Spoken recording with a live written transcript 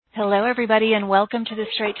Hello, everybody, and welcome to the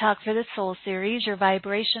Straight Talk for the Soul series, your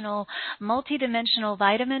vibrational, multidimensional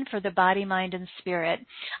vitamin for the body, mind, and spirit.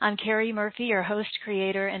 I'm Carrie Murphy, your host,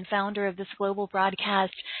 creator, and founder of this global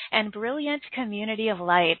broadcast and brilliant community of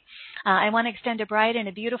light. I want to extend a bright and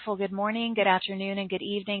a beautiful good morning, good afternoon, and good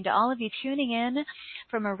evening to all of you tuning in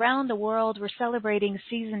from around the world. We're celebrating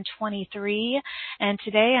season 23, and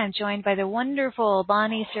today I'm joined by the wonderful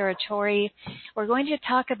Bonnie Saratori. We're going to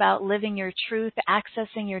talk about living your truth,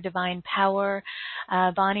 accessing your divine power.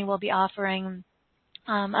 Bonnie will be offering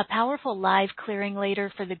a powerful live clearing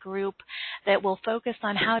later for the group that will focus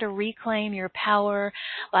on how to reclaim your power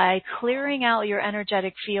by clearing out your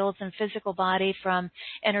energetic fields and physical body from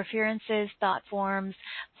interferences, thought forms,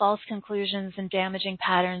 false conclusions, and damaging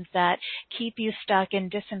patterns that keep you stuck in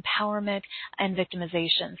disempowerment and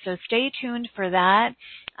victimization. So stay tuned for that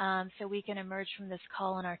so we can emerge from this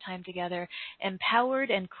call and our time together empowered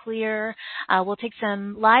and clear. We'll take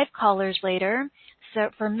some live callers later. So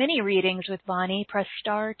for mini readings with Bonnie, press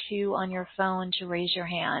star 2 on your phone to raise your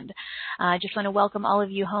hand. I just want to welcome all of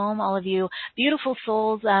you home, all of you beautiful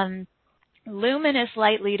souls, luminous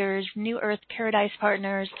light leaders, new earth paradise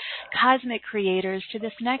partners, cosmic creators to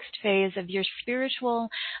this next phase of your spiritual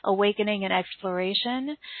awakening and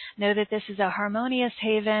exploration. Know that this is a harmonious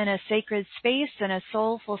haven, a sacred space, and a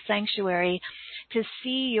soulful sanctuary to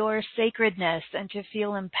see your sacredness and to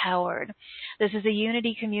feel empowered. This is a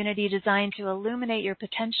unity community designed to illuminate your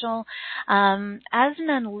potential as an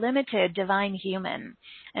unlimited divine human.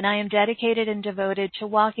 And I am dedicated and devoted to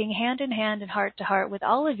walking hand in hand and heart to heart with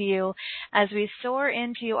all of you as we soar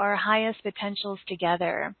into our highest potentials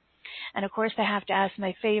together. And of course, I have to ask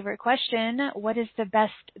my favorite question: what is the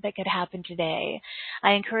best that could happen today?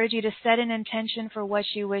 I encourage you to set an intention for what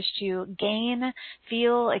you wish to gain,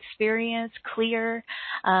 feel, experience, clear,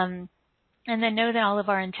 and then know that all of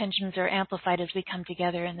our intentions are amplified as we come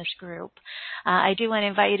together in this group. I do want to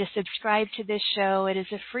invite you to subscribe to this show. It is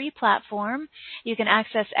a free platform. You can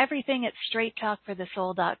access everything at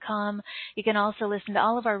straighttalkforthesoul.com. You can also listen to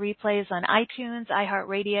all of our replays on iTunes,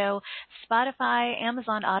 iHeartRadio, Spotify,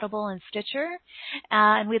 Amazon Audible, and Stitcher.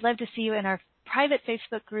 And we'd love to see you in our private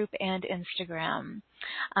Facebook group and Instagram.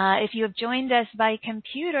 If you have joined us by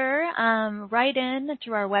computer, write in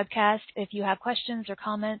through our webcast if you have questions or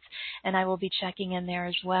comments, and I will be checking in there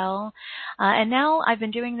as well. And now I've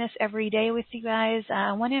been doing this every day with you guys.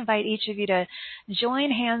 I want to invite each of you to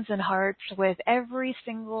join hands and hearts with every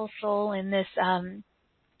single soul in this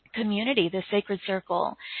community, the sacred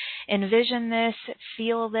circle. Envision this,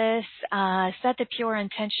 feel this, set the pure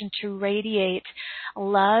intention to radiate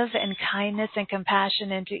love and kindness and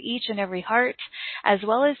compassion into each and every heart, as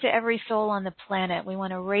well as to every soul on the planet. We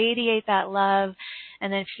want to radiate that love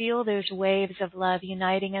and then feel those waves of love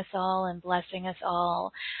uniting us all and blessing us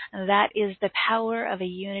all. And that is the power of a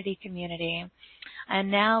unity community. And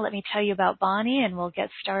now let me tell you about Bonnie, and we'll get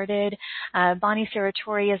started. Bonnie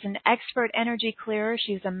Saratori is an expert energy clearer.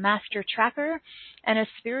 She's a master tracker and a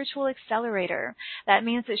spiritual accelerator. That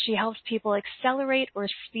means that she helps people accelerate or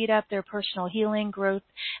speed up their personal healing, growth,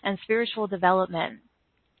 and spiritual development.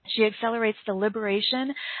 She accelerates the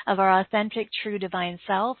liberation of our authentic, true divine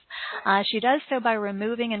self. She does so by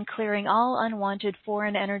removing and clearing all unwanted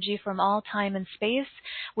foreign energy from all time and space,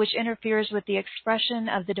 which interferes with the expression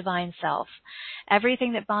of the divine self.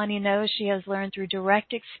 Everything that Bonnie knows, she has learned through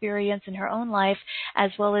direct experience in her own life, as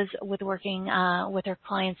well as with working with her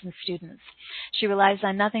clients and students. She relies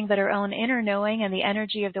on nothing but her own inner knowing and the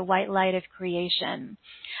energy of the white light of creation.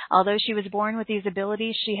 Although she was born with these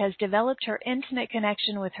abilities, she has developed her intimate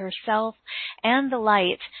connection with herself and the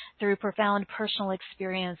light through profound personal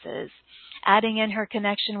experiences. Adding in her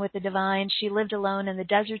connection with the divine, she lived alone in the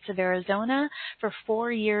deserts of Arizona for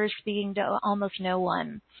 4 years, speaking to almost no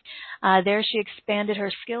one. There she expanded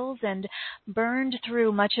her skills and burned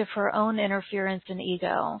through much of her own interference and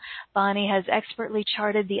ego. Bonnie has expertly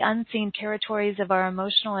charted the unseen territories of our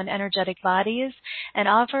emotional and energetic bodies and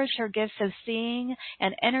offers her gifts of seeing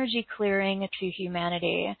and energy clearing to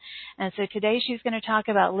humanity. And so today she's going to talk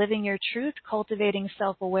about living your truth, cultivating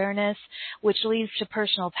self-awareness, which leads to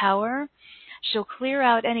personal power. She'll clear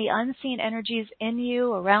out any unseen energies in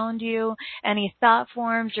you, around you, any thought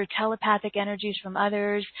forms or telepathic energies from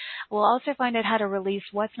others. We'll also find out how to release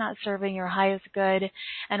what's not serving your highest good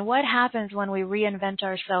and what happens when we reinvent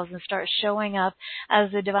ourselves and start showing up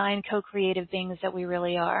as the divine co-creative beings that we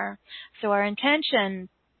really are. So our intention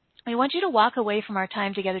We want you to walk away from our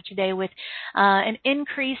time together today with an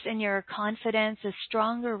increase in your confidence, a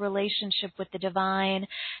stronger relationship with the divine,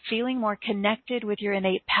 feeling more connected with your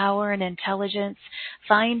innate power and intelligence,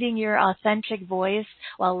 finding your authentic voice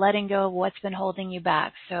while letting go of what's been holding you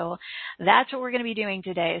back. So that's what we're going to be doing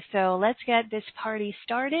today. So let's get this party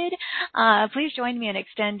started. Please join me in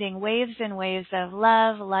extending waves and waves of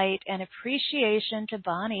love, light, and appreciation to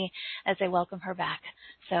Bonnie as I welcome her back.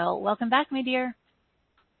 So welcome back, my dear.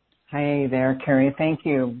 Hi there, Carrie. Thank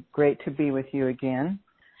you. Great to be with you again.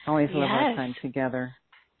 Always love our time together.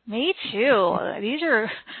 Me too.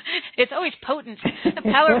 It's always potent,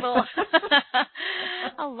 powerful.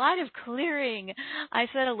 A lot of clearing. I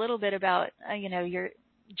said a little bit about, your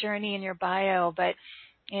journey in your bio, but,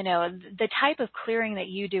 the type of clearing that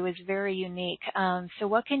you do is very unique. So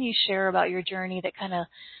what can you share about your journey that kind of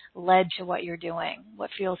led to what you're doing?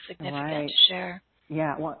 What feels significant to share?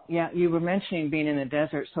 Yeah, you were mentioning being in the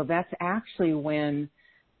desert. So that's actually when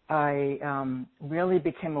I really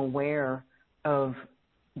became aware of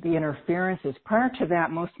the interferences. Prior to that,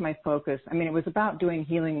 most of my focus, it was about doing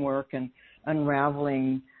healing work and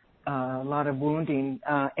unraveling a lot of wounding.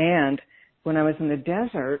 And when I was in the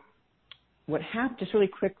desert, what happened, just really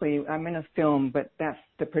quickly, I'm in a film, but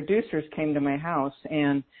the producers came to my house,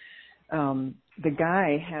 and the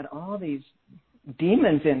guy had all these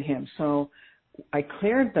demons in him. So I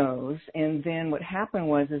cleared those, and then what happened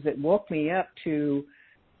was it woke me up to,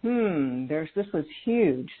 this was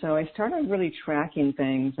huge. So I started really tracking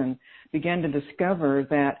things and began to discover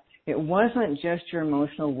that it wasn't just your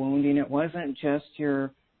emotional wounding. It wasn't just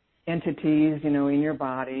your entities, in your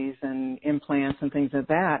bodies and implants and things like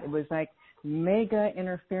that. It was like mega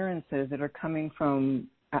interferences that are coming from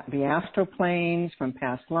the astral planes, from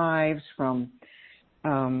past lives, from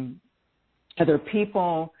other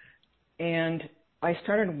people. And I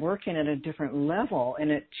started working at a different level,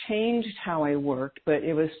 and it changed how I worked, but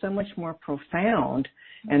it was so much more profound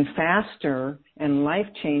and faster and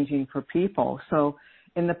life-changing for people. So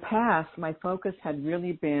in the past, my focus had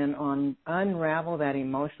really been on unravel that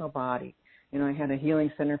emotional body. I had a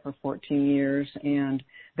healing center for 14 years, and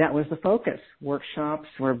that was the focus. Workshops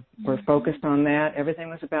were focused on that. Everything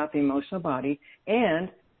was about the emotional body,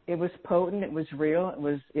 and it was potent. It was real.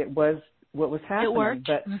 It was what was happening. It worked.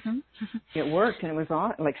 But it worked, and it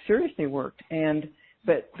was seriously worked.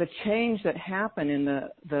 But the change that happened in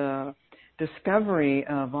the discovery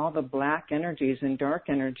of all the black energies and dark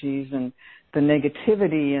energies and the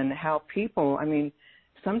negativity and how people,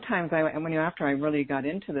 sometimes after I really got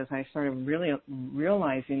into this, I started really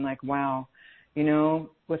realizing wow,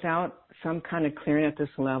 without some kind of clearing at this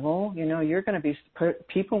level, you're going to be,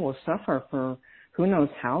 people will suffer for who knows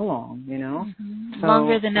how long, So,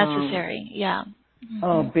 longer than necessary. Yeah. Mm-hmm.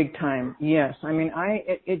 Oh, big time. Yes.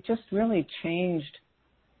 It just really changed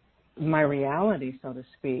my reality, so to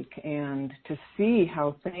speak, and to see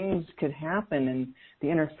how things could happen and the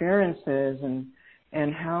interferences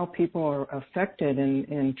and how people are affected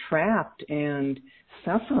and trapped and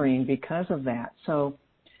suffering because of that. So,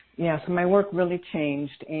 so my work really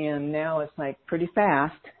changed, and now it's pretty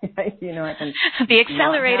fast. I can the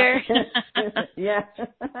accelerator. Yeah,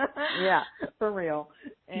 for real.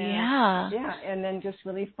 And, and then just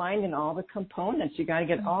really finding all the components. You got to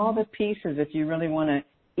get all the pieces if you really want to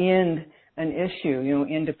end an issue,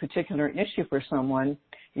 end a particular issue for someone.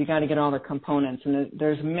 You got to get all the components, and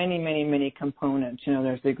there's many, many, many components.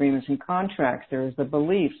 There's the agreements and contracts, there's the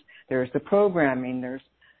beliefs, there's the programming, there's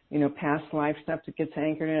past life stuff that gets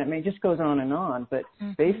anchored in it. It just goes on and on. But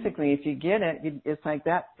basically, if you get it, it's like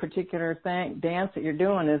that particular dance that you're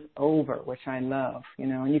doing is over, which I love,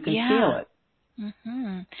 and you can feel it.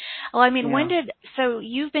 Mm-hmm. Well, so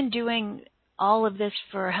you've been doing all of this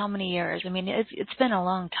for how many years? It's been a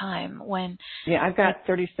long time. I've got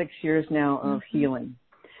 36 years now of healing.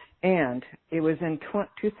 And it was in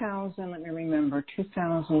 2000, let me remember,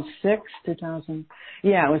 2006, it was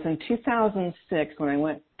in 2006 when I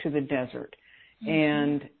went to the desert.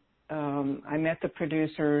 And I met the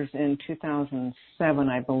producers in 2007,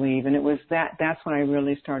 I believe. And it was that's when I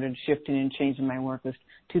really started shifting and changing my work, was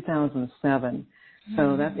 2007.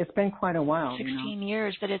 So it's been quite a while. 16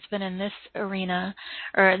 years that it's been in this arena,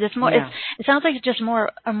 or this more. Yeah. It sounds like it's just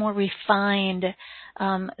a more refined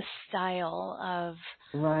style of.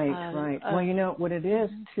 Right. Well, what it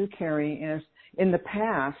is too, Carrie, is in the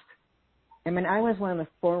past. I was one of the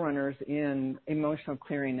forerunners in emotional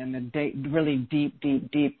clearing and the really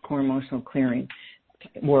deep core emotional clearing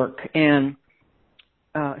work, and.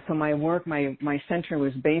 So my work, my center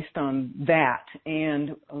was based on that,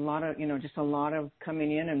 and a lot of, just a lot of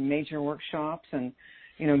coming in and major workshops and,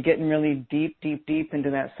 getting really deep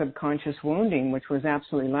into that subconscious wounding, which was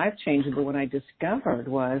absolutely life-changing. But what I discovered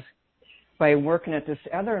was by working at this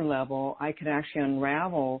other level, I could actually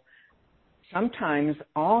unravel sometimes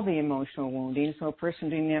all the emotional wounding, so a person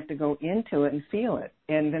didn't have to go into it and feel it.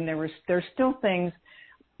 And then there's still things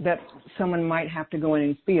that someone might have to go in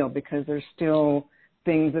and feel, because there's still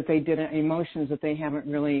things that they didn't, emotions that they haven't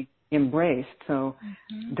really embraced. So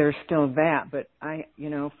there's still that. But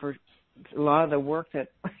for a lot of the work that,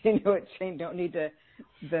 don't need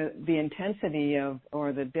the intensity of,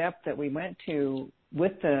 or the depth that we went to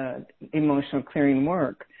with the emotional clearing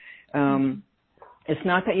work. It's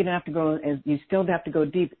not that you don't have to go, you still have to go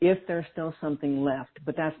deep if there's still something left.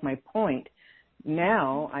 But that's my point.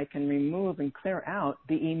 Now I can remove and clear out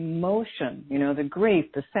the emotion, the grief,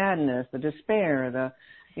 the sadness, the despair,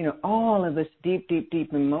 all of this deep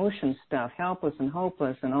emotion stuff, helpless and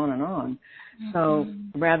hopeless and on and on. So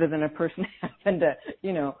rather than a person having to,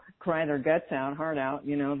 cry their guts out, heart out,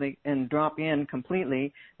 and drop in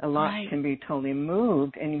completely, a lot can be totally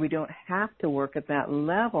moved, and we don't have to work at that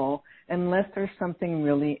level unless there's something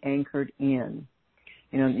really anchored in.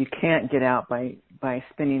 You can't get out by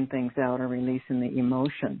spinning things out or releasing the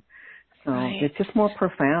emotion. So it's just more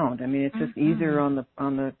profound. I mean, it's just easier on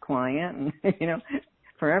the client and,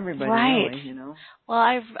 for everybody, really, Well,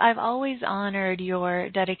 I've always honored your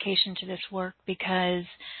dedication to this work, because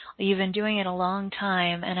you've been doing it a long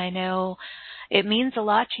time, and I know it means a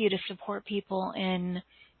lot to you to support people in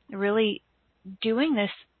really doing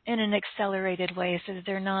this in an accelerated way, so that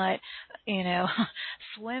they're not,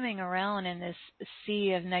 swimming around in this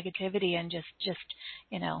sea of negativity and just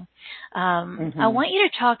I want you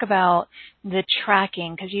to talk about the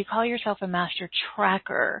tracking, because you call yourself a master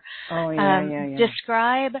tracker. Yeah.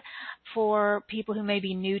 Describe for people who may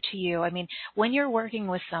be new to you. I mean, when you're working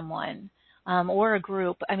with someone or a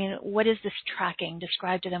group, what is this tracking?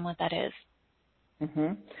 Describe to them what that is.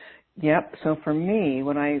 Yep. So for me,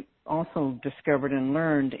 what I also discovered and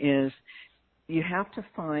learned is you have to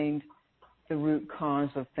find the root cause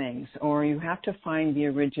of things, or you have to find the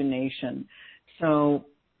origination. So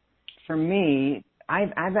for me,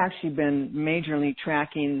 I've actually been majorly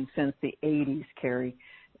tracking since the 80s, Carrie.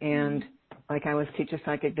 And like I was teaching a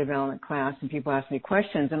psychic development class, and people ask me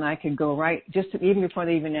questions, and I could go right, just even before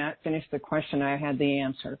they even finish the question, I had the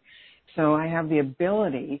answer. So I have the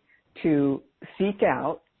ability to seek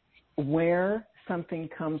out where something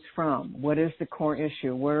comes from. What is the core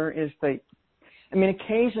issue? Where is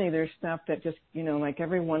occasionally there's stuff that just, like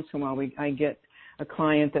every once in a while I get a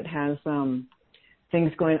client that has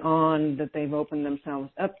things going on that they've opened themselves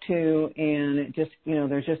up to, and it just,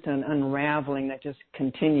 there's just an unraveling that just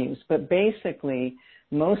continues. But basically,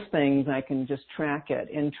 most things I can just track it.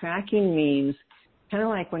 And tracking means kind of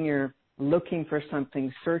like when you're looking for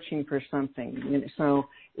something, searching for something. So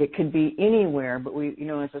it could be anywhere, but we,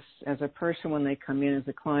 as a person, when they come in as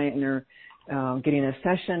a client and they're getting a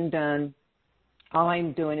session done, all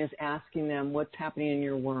I'm doing is asking them what's happening in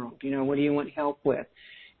your world. What do you want help with?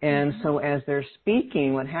 And so as they're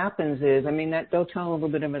speaking, what happens is, that they'll tell a little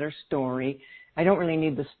bit of their story. I don't really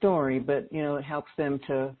need the story, but, it helps them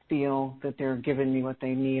to feel that they're giving me what they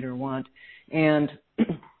need or want. And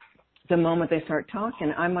the moment they start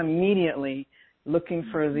talking, I'm immediately watching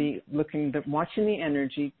the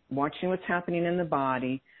energy, watching what's happening in the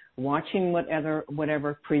body, watching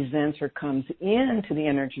whatever presents or comes into the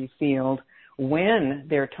energy field when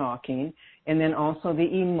they're talking, and then also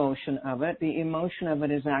the emotion of it. The emotion of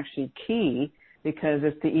it is actually key, because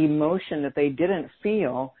it's the emotion that they didn't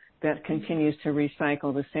feel that continues to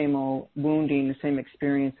recycle the same old wounding, the same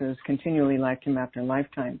experiences continually, lifetime after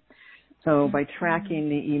lifetime. So by tracking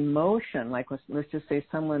the emotion, like let's just say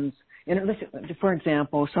for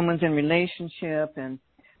example, someone's in relationship, and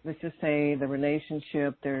let's just say the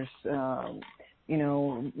relationship, there's,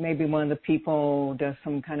 maybe one of the people does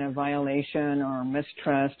some kind of violation or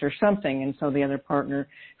mistrust or something, and so the other partner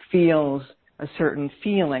feels a certain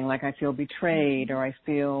feeling, like I feel betrayed or I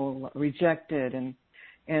feel rejected.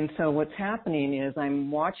 And so what's happening is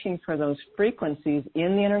I'm watching for those frequencies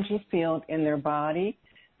in the energy field, in their body,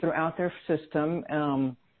 throughout their system.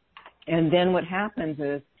 And then what happens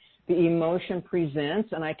is the emotion presents,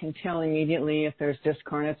 and I can tell immediately if there's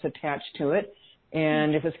discarnates attached to it,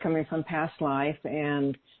 and if it's coming from past life.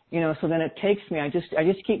 And, so then it takes me, I just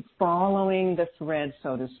keep following the thread,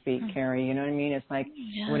 so to speak, Carrie. You know what I mean? It's like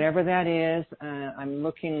whatever that is, I'm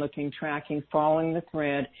looking, tracking, following the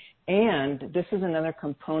thread. And this is another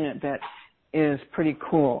component that is pretty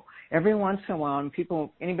cool. Every once in a while, and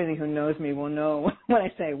anybody who knows me will know when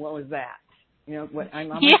I say, what was that?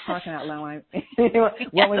 I'm almost talking out loud.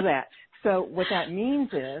 What was that? So what that means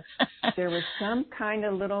is there was some kind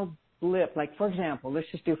of little blip. Like, for example, let's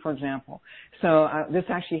just do for example. So this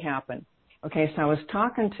actually happened. Okay, so I was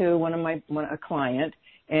talking to a client,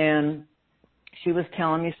 and she was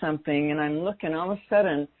telling me something, and I'm looking. All of a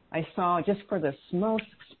sudden, I saw, just for the most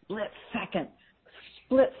split second,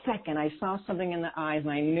 I saw something in the eyes,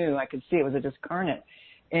 and I knew I could see it was a discarnate.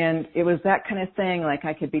 And it was that kind of thing, like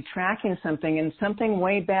I could be tracking something, and something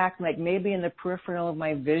way back, like maybe in the peripheral of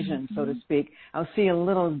my vision, so to speak, I'll see a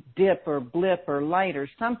little dip or blip or light or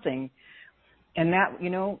something. And that,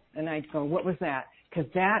 and I'd go, what was that? Because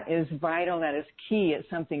that is vital, that is key. It's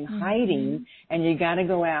something hiding, and you got to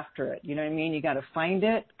go after it. You know what I mean? You got to find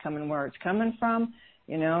it, coming where it's coming from.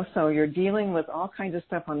 So you're dealing with all kinds of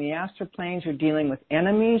stuff on the astral planes. You're dealing with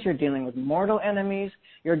enemies. You're dealing with mortal enemies.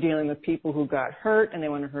 You're dealing with people who got hurt and they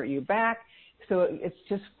want to hurt you back. So it's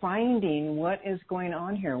just finding what is going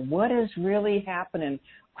on here. What is really happening?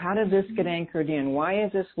 How did this get anchored in? Why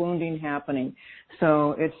is this wounding happening?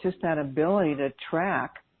 So it's just that ability to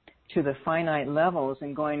track to the finite levels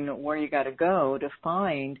and going where you got to go to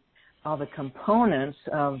find all the components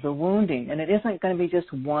of the wounding. And it isn't going to be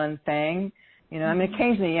just one thing. I mean,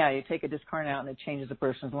 occasionally, you take a discarnate out and it changes a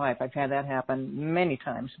person's life. I've had that happen many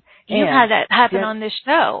times. You've had that happen on this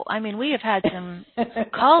show. I mean, we have had some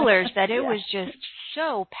callers that it was just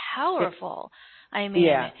so powerful. I mean,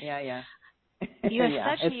 you have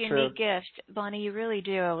such a unique gift, Bonnie. You really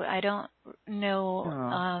do. I don't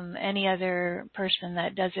know any other person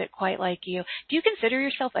that does it quite like you. Do you consider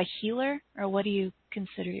yourself a healer, or what do you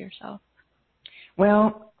consider yourself?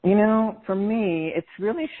 Well, for me, it's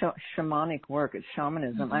really shamanic work. It's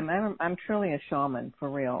shamanism. I'm truly a shaman, for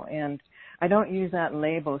real. And I don't use that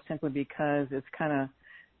label simply because it's kind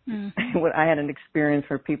of what I had an experience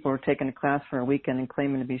where people were taking a class for a weekend and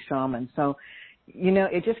claiming to be shamans. So,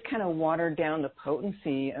 it just kind of watered down the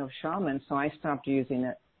potency of shaman, so I stopped using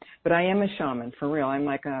it. But I am a shaman, for real. I'm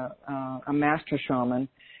like a master shaman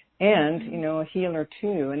and, a healer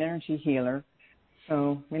too, an energy healer.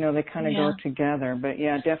 So, they kind of go together. But,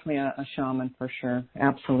 definitely a shaman for sure.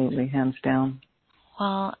 Absolutely, hands down.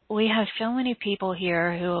 Well, we have so many people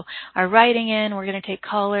here who are writing in. We're going to take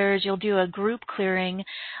callers. You'll do a group clearing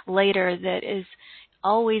later that is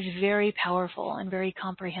always very powerful and very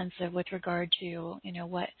comprehensive with regard to,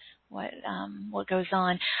 what goes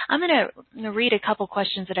on. I'm going to read a couple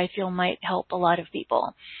questions that I feel might help a lot of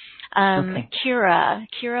people. Okay.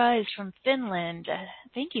 Kira is from Finland.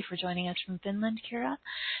 Thank you for joining us from Finland, Kira.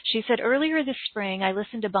 She said, earlier this spring, I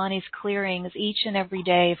listened to Bonnie's clearings each and every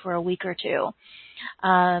day for a week or two.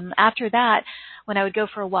 After that, when I would go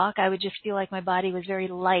for a walk, I would just feel like my body was very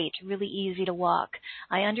light, really easy to walk.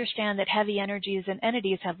 I understand that heavy energies and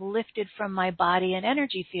entities have lifted from my body and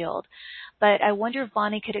energy field, but I wonder if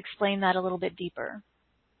Bonnie could explain that a little bit deeper.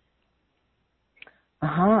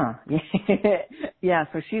 Yeah,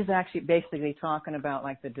 so she's actually basically talking about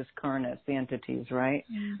like the discarnates, the entities, right?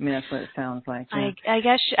 I mean, that's what it sounds like. Yeah. I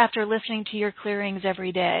guess after listening to your clearings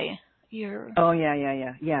every day, you're... Oh, yeah.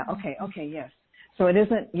 Okay, yes. So it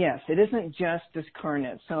isn't just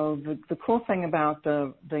discarnate. So the cool thing about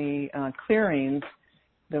the clearings,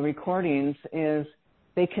 the recordings, is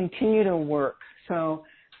they continue to work. So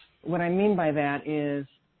what I mean by that is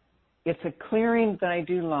it's a clearing that I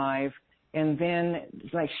do live. And then,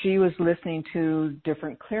 like, she was listening to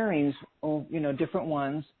different clearings, different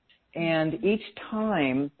ones. And each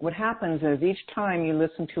time, what happens is each time you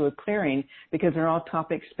listen to a clearing, because they're all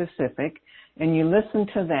topic specific, and you listen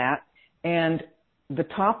to that, and the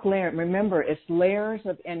top layer, remember, it's layers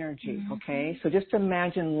of energy, okay? So just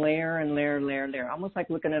imagine layer and layer, almost like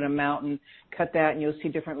looking at a mountain. Cut that, and you'll see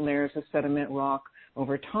different layers of sediment, rock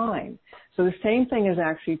over time. So the same thing is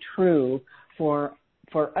actually true for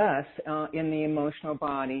us in the emotional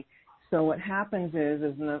body. So what happens is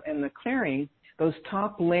in the clearing, those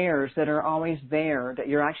top layers that are always there that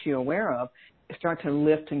you're actually aware of start to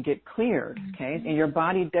lift and get cleared, okay? And your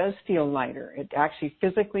body does feel lighter. It actually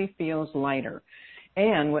physically feels lighter.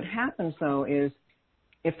 And what happens, though, is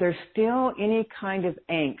if there's still any kind of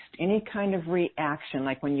angst, any kind of reaction,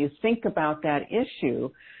 like when you think about that issue,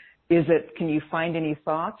 can you find any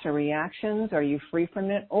thoughts or reactions? Are you free from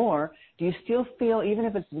it? Or do you still feel, even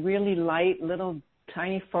if it's really light, little,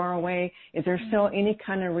 tiny, far away, is there still any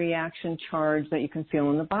kind of reaction charge that you can feel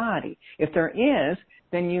in the body? If there is,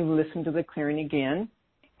 then you listen to the clearing again,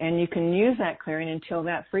 and you can use that clearing until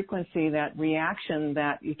that frequency, that reaction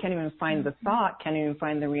that you can't even find the thought, can't even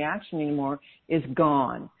find the reaction anymore, is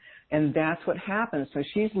gone. And that's what happens. So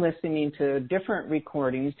she's listening to different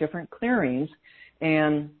recordings, different clearings,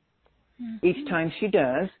 and each time she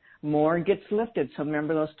does, more gets lifted. So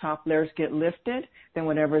remember, those top layers get lifted, then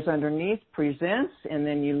whatever's underneath presents, and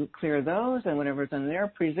then you clear those, and whatever's under there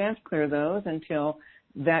presents, clear those until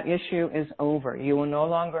that issue is over. You will no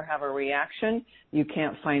longer have a reaction. You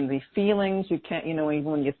can't find the feelings. You can't, even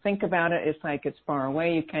when you think about it, it's like it's far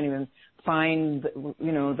away. You can't even find,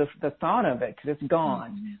 the thought of it because it's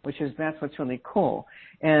gone, that's what's really cool.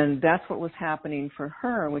 And that's what was happening for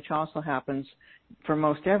her, which also happens for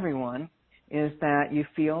most everyone, is that you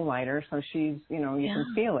feel lighter. So she's, you can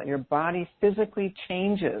feel it. Your body physically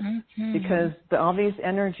changes because all these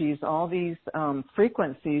energies, all these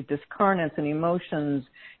frequencies, discarnates and emotions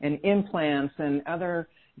and implants and other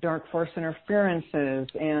dark force interferences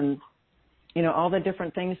and, all the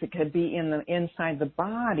different things that could be inside the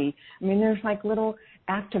body. I mean, there's like little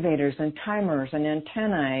activators and timers and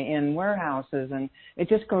antennae in warehouses, and it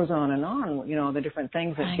just goes on and on, the different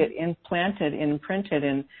things that get imprinted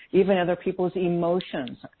in even other people's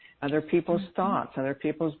emotions, other people's thoughts, other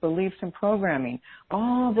people's beliefs and programming.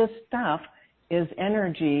 All this stuff is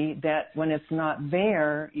energy that when it's not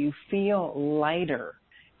there, you feel lighter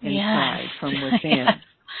inside from within.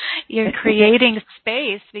 You're creating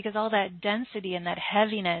space because all that density and that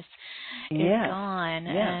heaviness is gone.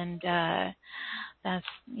 And that's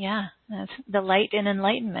the light and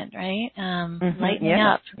enlightenment, right? Lightening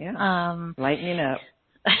up. Lightening up.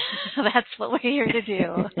 That's what we're here to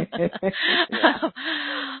do.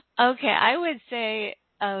 Okay, I would say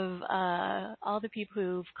of all the people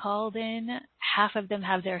who've called in, half of them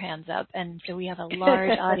have their hands up, and so we have a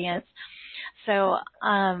large audience. So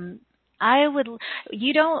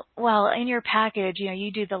in your package,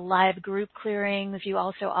 you do the live group clearings. You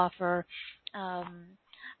also offer a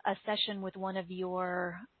session with one of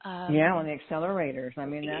your on the accelerators. I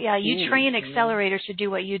mean, that's you train accelerators to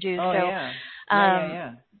do what you do.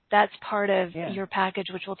 That's part of your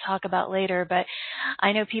package, which we'll talk about later. But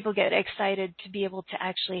I know people get excited to be able to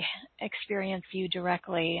actually experience you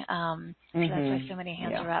directly. So that's why so many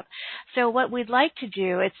hands are up. So what we'd like to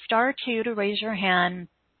do, it's *2 to raise your hand.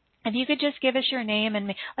 If you could just give us your name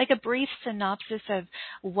and like a brief synopsis of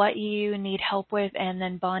what you need help with, and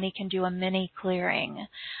then Bonnie can do a mini clearing.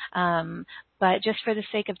 But just for the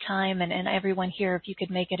sake of time and everyone here, if you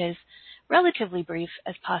could make it as relatively brief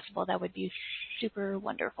as possible, that would be super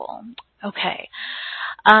wonderful. Okay.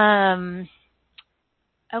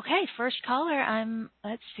 Okay, first caller,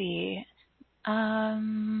 let's see.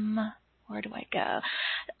 Where do I go?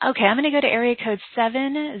 Okay, I'm going to go to area code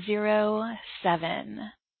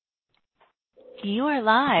 707. You are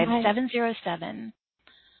live, Hi. 707.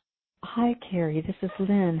 Hi, Carrie. This is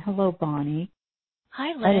Lynn. Hello, Bonnie.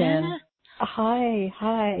 Hi, Lynn. Hi.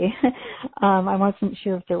 I wasn't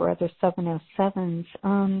sure if there were other 707s.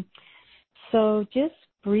 So just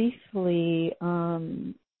briefly,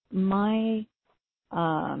 my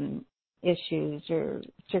issues or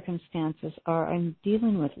circumstances are I'm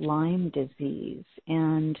dealing with Lyme disease,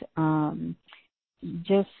 and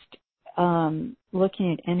just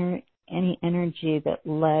looking at any energy that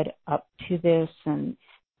led up to this and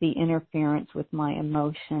the interference with my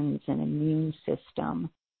emotions and immune system,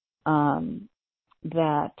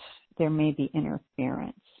 that there may be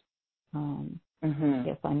interference.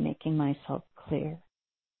 If I'm making myself clear.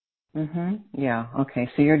 Yeah. Okay.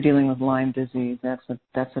 So you're dealing with Lyme disease.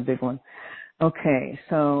 That's a big one. Okay.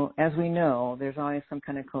 So as we know, there's always some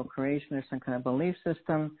kind of co-creation. There's some kind of belief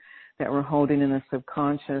system that we're holding in the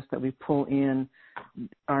subconscious that we pull in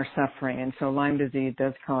our suffering. And so Lyme disease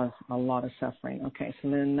does cause a lot of suffering. Okay. So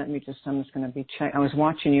then I'm just going to be I was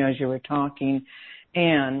watching you as you were talking,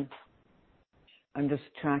 and I'm just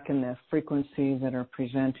tracking the frequencies that are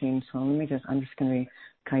presenting. So I'm just going to be,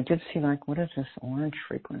 I did see what is this orange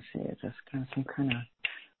frequency? Is this kind of some kind of,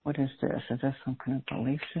 what is this? Is this some kind of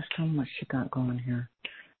belief system? What's she got going here?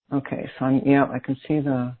 Okay. So I can see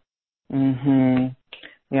the,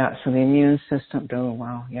 so the immune system,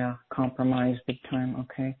 compromised big time.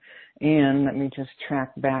 Okay. And let me just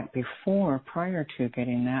track back prior to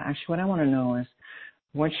getting that. Actually, what I want to know is,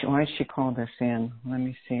 why did she call this in? Let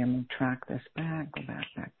me see. I'm going to track this back. Go back.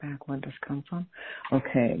 Where did this come from?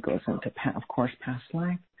 Okay, it goes into, of course, past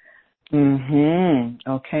life.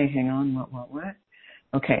 Okay, hang on. What?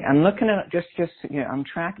 Okay, I'm looking at this is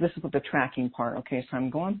what the tracking part. Okay, so I'm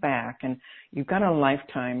going back, and you've got a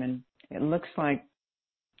lifetime, and it looks like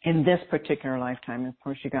in this particular lifetime, of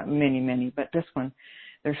course, you got many, but this one,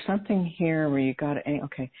 there's something here where you got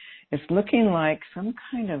it's looking like some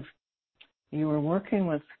kind of, you were working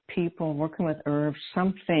with people, working with herbs,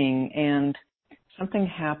 something, and something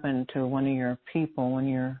happened to one of your people,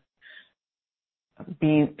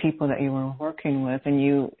 people that you were working with, and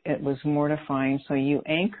it was mortifying. So you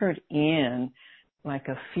anchored in like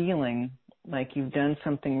a feeling like you've done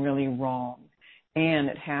something really wrong. And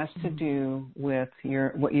it has to do with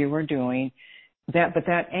what you were doing. But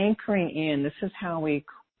that anchoring in, this is how we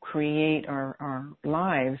create our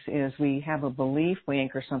lives, is we have a belief, we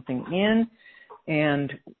anchor something in,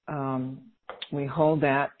 and we hold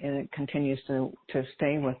that, and it continues to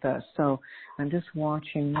stay with us. So I'm just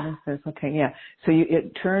watching. What is this? Okay, yeah. So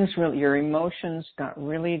it turns your emotions got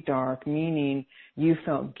really dark, meaning you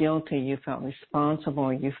felt guilty, you felt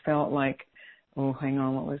responsible, you felt like, oh, hang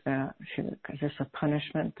on, what was that? Is this a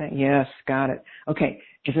punishment thing? Yes, got it. Okay,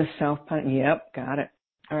 is this self-punishment? Yep, got it.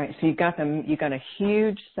 All right, so you got a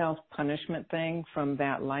huge self-punishment thing from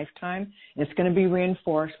that lifetime. It's going to be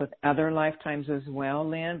reinforced with other lifetimes as well,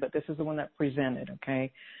 Lynn, but this is the one that presented, okay?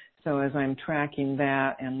 So as I'm tracking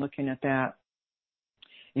that and looking at that,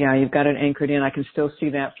 yeah, you've got it anchored in. I can still see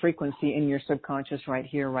that frequency in your subconscious right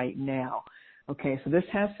here, right now. Okay, so this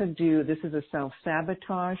is a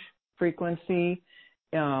self-sabotage frequency.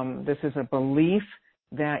 This is a belief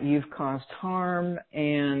that you've caused harm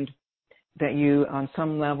and that you, on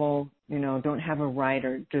some level, don't have a right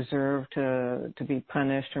or deserve to be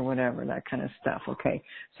punished or whatever, that kind of stuff. Okay,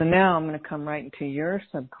 so now I'm going to come right into your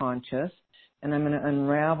subconscious, and I'm going to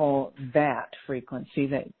unravel that frequency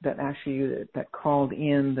that called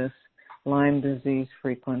in this Lyme disease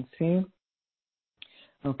frequency.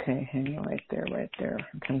 Okay, hang on right there. Okay,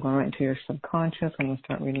 I'm going right into your subconscious. I'm going to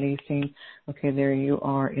start releasing. Okay, there you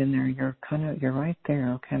are in there. You're right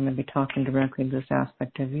there. Okay, I'm going to be talking directly to this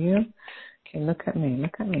aspect of you. Okay, look at me.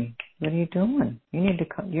 What are you doing? You need to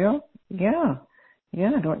come. Yeah.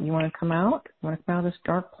 Don't you want to come out? Want to come out of this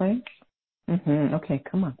dark place? Okay,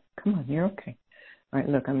 come on. You're okay. All right,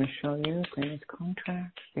 look, I'm going to show you. There's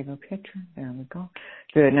contract, bigger picture. There we go.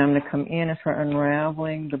 Good. Now I'm going to come in and start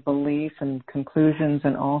unraveling the beliefs and conclusions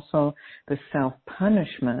and also the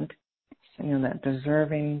self-punishment. So, that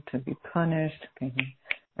deserving to be punished. Okay,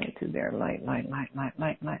 right through there. Light.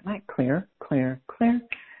 Clear.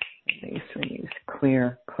 Release.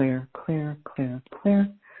 Clear. Okay,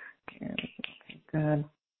 good.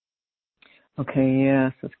 Okay,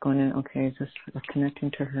 yes, it's going in. Okay, is this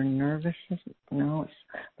connecting to her nervous system? No, it's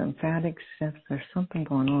lymphatic system. There's something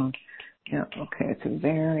going on. Yeah, okay, it's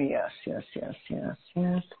there. Yes.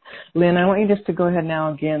 Lynn, I want you just to go ahead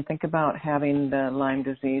now again. Think about having the Lyme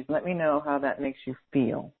disease. Let me know how that makes you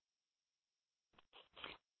feel.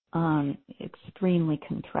 Extremely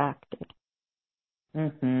contracted.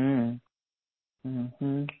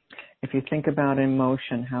 If you think about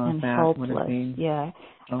emotion, how is that? Helpless. Would it be? Yeah.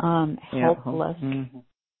 Helpless.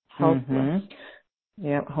 Helpless.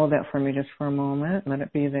 Yeah, hold that for me just for a moment. Let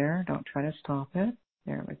it be there. Don't try to stop it.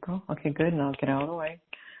 There we go. Okay, good. Now get out of the way.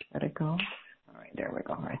 Let it go. All right, there we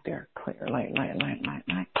go. Right there. Clear. Light. Clear.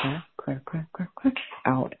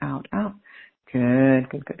 Out. Good.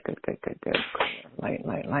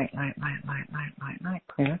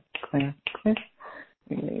 Clear. Light. Clear.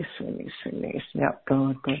 Release. Yep.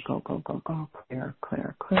 Go. Clear.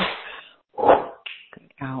 Good.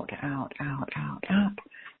 Out.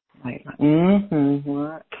 Light.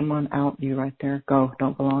 What? Come on out. You right there. Go.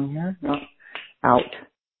 Don't belong here. No. Out.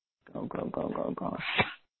 Go. Good.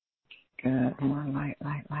 More light.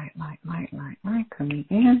 Coming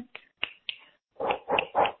in.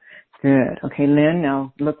 Good. Okay, Lynn,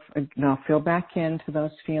 now feel back into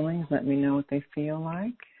those feelings. Let me know what they feel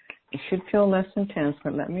like. It should feel less intense,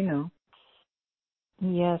 but let me know.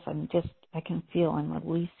 Yes, I can feel I'm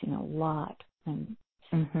releasing a lot. And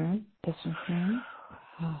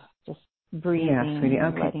just breathing,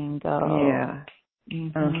 letting go. Yeah.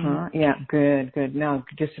 Yeah, good. Now,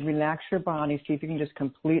 just relax your body. See if you can just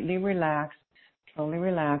completely relax, totally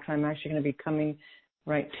relax. I'm actually going to be coming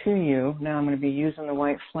right to you. Now I'm going to be using the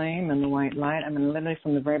white flame and the white light. I'm going to literally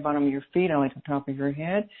from the very bottom of your feet all the way to the top of your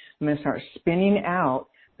head. I'm going to start spinning out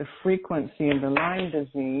the frequency of the Lyme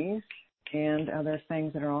disease and other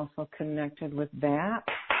things that are also connected with that.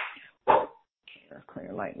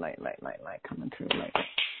 Clear, light, coming through, light.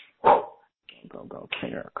 Go,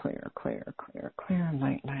 clear,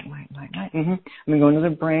 light. I'm going to go into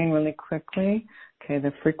the brain really quickly. Okay,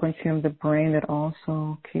 the frequency of the brain that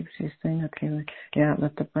also keeps these things. Okay, yeah,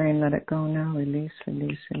 let the brain let it go now. Release.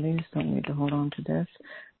 Don't need to hold on to this.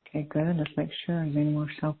 Okay, good. Let's make sure there's any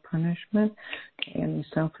more self-punishment. Okay, any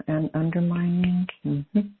self-undermining.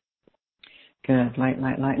 Good. Light. Now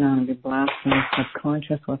I'm going to be blasting the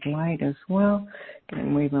subconscious with light as well.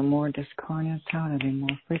 Getting even more discarnates out, adding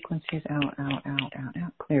more frequencies out.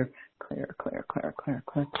 Clear.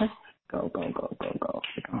 Go.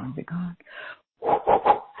 Be gone.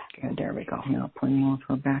 Good. There we go. Now pulling more of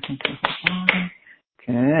her back into the body.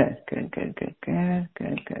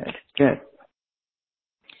 Good.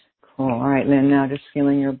 cool. All right, Lynn, now just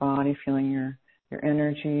feeling your body, feeling your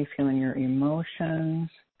energy, feeling your emotions,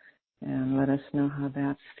 and let us know how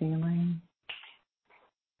that's feeling.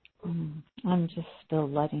 I'm just still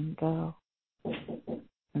letting go.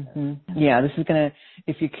 Mm-hmm. Yeah, this is going to,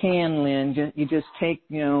 if you can, Lynn, you just take,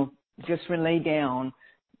 just lay down,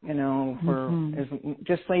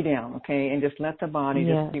 just lay down, okay, and just let the body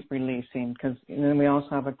just keep releasing, because then we also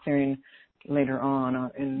have a clearing later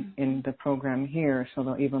on in the program here, so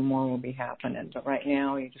that even more will be happening. But right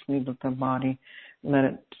now, you just need to let the body, let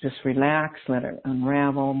it just relax, let it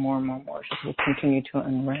unravel more and more. Just will continue to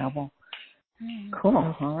unravel.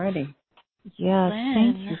 Cool. Alrighty. Yes,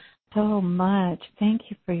 thank you so much. Thank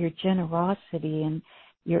you for your generosity and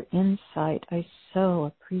your insight. I so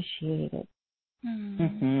appreciate it.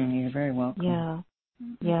 You're very welcome. Yeah.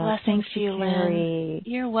 Blessings to you, Lynn.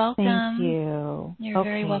 You're welcome. Thank you. You're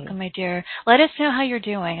very welcome, my dear. Let us know how you're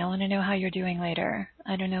doing. I want to know how you're doing later.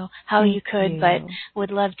 I don't know how you could, but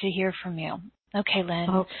would love to hear from you. Okay, Lynn.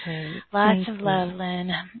 Okay. Lots of love,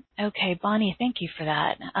 Lynn. Okay, Bonnie, thank you for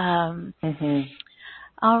that.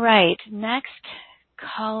 All right. Next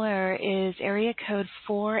caller is area code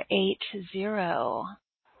 480.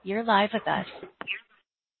 You're live with us.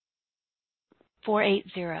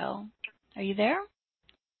 480. Are you there?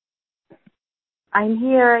 I'm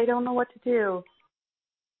here. I don't know what to do.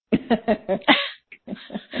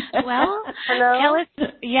 Well, hello? Tell us.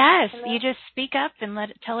 Yes, hello? You just speak up and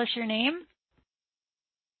tell us your name.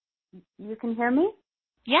 You can hear me?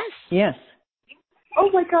 Yes. Yes. Oh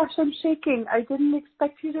my gosh, I'm shaking. I didn't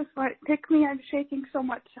expect you to pick me. I'm shaking so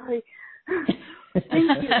much. Sorry.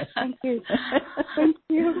 Thank you. Thank you. Thank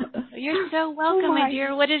you. You're so welcome, my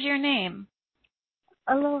dear. What is your name?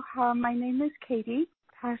 Aloha. My name is Katie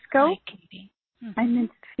Pasco. Hi, Katie. I'm in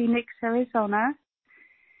Phoenix, Arizona.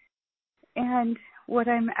 And what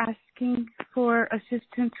I'm asking for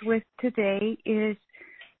assistance with today is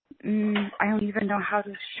I don't even know how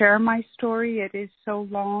to share my story. It is so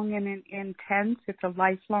long and intense. It's a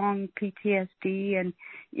lifelong PTSD and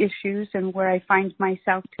issues. And where I find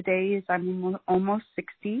myself today is I'm almost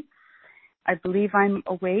 60. I believe I'm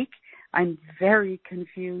awake. I'm very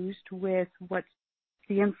confused with what's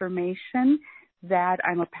the information that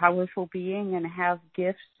I'm a powerful being and have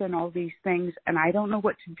gifts and all these things, and I don't know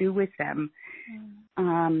what to do with them.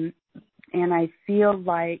 And I feel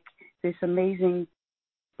like this amazing,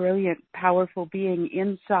 brilliant, powerful being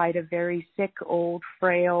inside a very sick, old,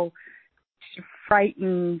 frail,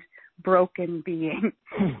 frightened, broken being.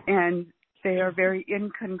 And they are very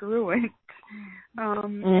incongruent. So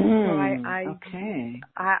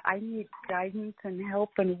I need guidance and help,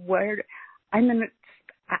 and where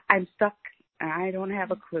I'm stuck. I don't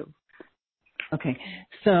have a clue. Okay.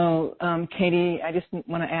 So, Katie, I just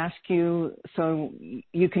want to ask you, so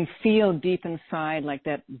you can feel deep inside like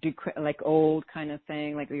that, like old kind of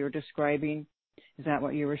thing, like you were describing? Is that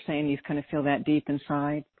what you were saying? You kind of feel that deep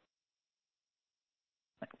inside?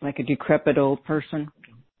 Like a decrepit old person?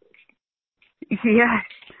 Yes.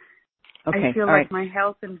 Okay. I feel like my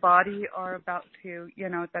health and body are about to,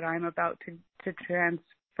 that I'm about to transfer.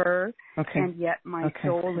 Okay. And yet my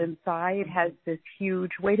soul inside has this huge,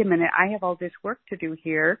 wait a minute, I have all this work to do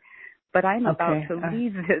here, but I'm about to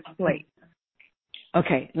leave this place.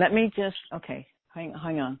 Okay. Let me just, hang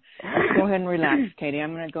on. Let's go ahead and relax, Katie.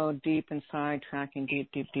 I'm going to go deep inside, tracking deep.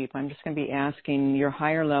 I'm just going to be asking your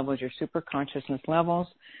higher levels, your super consciousness levels,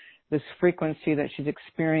 this frequency that she's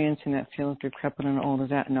experiencing that feels decrepit and old. Is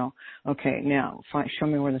that? No. Okay, now, show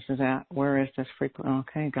me where this is at. Where is this frequency?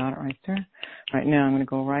 Okay, got it right there. Right now, I'm going to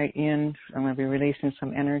go right in. I'm going to be releasing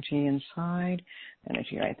some energy inside.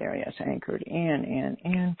 Energy right there, yes, anchored in,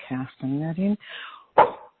 casting that in.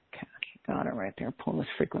 Got it right there. Pull this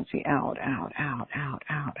frequency out.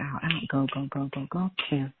 Go.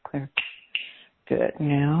 Clear. Good.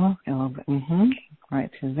 Now, a little bit, right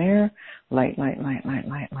through there. Light. Clear.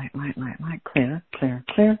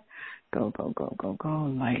 Go.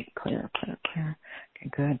 Light, clear. Okay,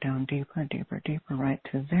 good. Down deeper. Right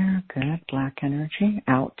through there. Good. Black energy.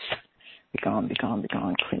 Out. Be gone.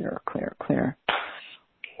 Clear.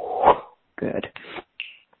 Good.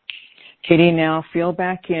 Katie, now feel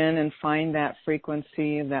back in and find that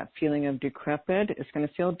frequency, that feeling of decrepit. It's going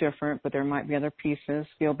to feel different, but there might be other pieces.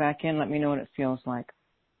 Feel back in. Let me know what it feels like.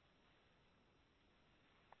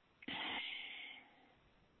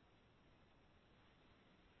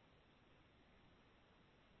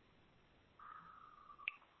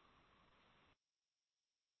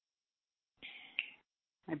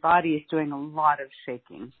 My body is doing a lot of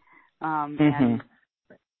shaking and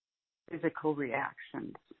physical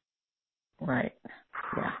reactions. Right.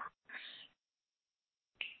 Yeah.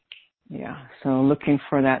 Yeah, so looking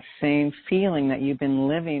for that same feeling that you've been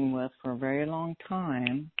living with for a very long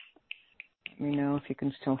time. Let me know if you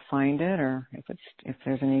can still find it, or if you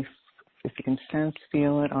can sense,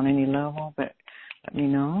 feel it on any level, but let me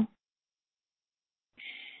know.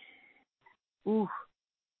 Ooh,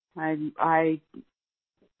 I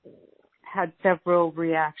had several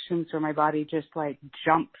reactions where my body just like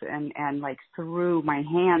jumped and like threw, my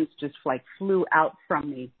hands just like flew out from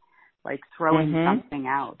me, like throwing something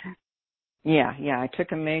out. Yeah, I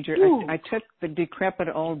took a major, I took the decrepit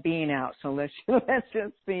old being out, so let's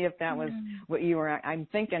just see if that was what you were, I'm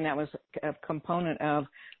thinking that was a component of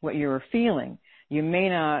what you were feeling. You may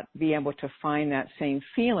not be able to find that same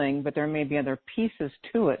feeling, but there may be other pieces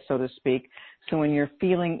to it, so to speak. So when you're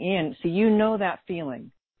feeling in, so you know that feeling,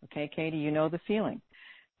 okay, Katie, you know the feeling.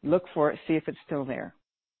 Look for it, see if it's still there.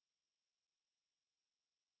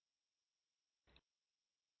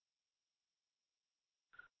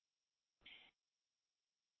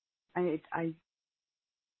 I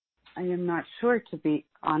am not sure, to be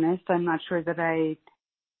honest. I'm not sure that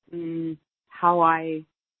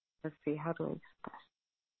let's see, how do I express?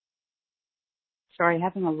 Sorry,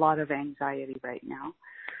 having a lot of anxiety right now.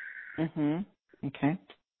 Okay.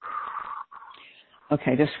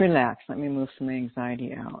 Okay, just relax. Let me move some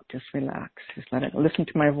anxiety out. Just relax. Just let it, listen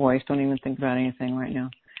to my voice. Don't even think about anything right now.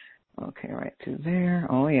 Okay, right through there.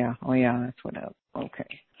 Oh yeah, that's what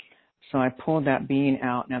okay. So I pulled that being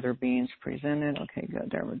out. Now there are beings presented. Okay, good.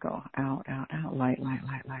 There we go. Out. Light.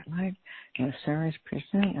 And Sarah's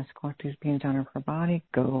present. Let's collect these beings out of her body.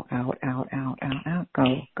 Go out.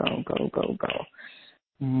 Go.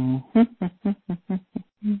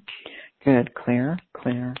 Good. Clear.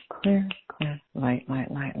 Light.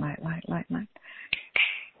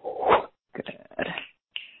 Good.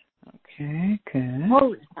 Okay, good.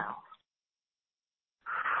 Holy cow.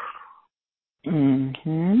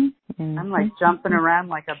 I'm like jumping around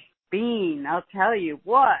like a bean, I'll tell you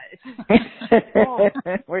what.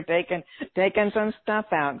 We're taking some stuff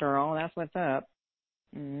out, girl. That's what's up.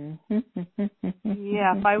 Yeah,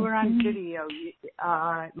 if I were on video,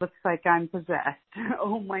 it looks like I'm possessed.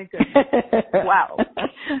 Oh my goodness. Wow.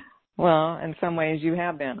 Well, in some ways you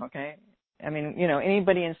have been, okay? I mean,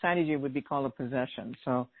 anybody inside of you would be called a possession.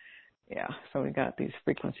 So, yeah, so we got these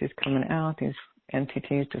frequencies coming out, these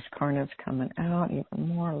entities, discarnates coming out, even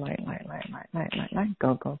more light.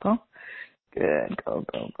 Go. Good. Go.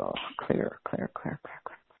 Clear.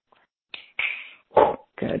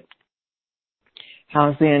 Good.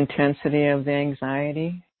 How's the intensity of the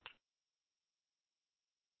anxiety?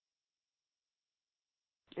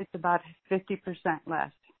 It's about 50%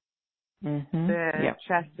 less. The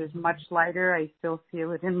chest is much lighter. I still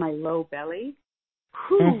feel it in my low belly.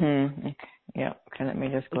 Okay. Yeah. Okay, let me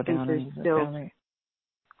just go down into the belly.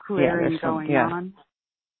 Clearing going on.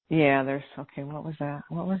 Yeah, there's, okay, what was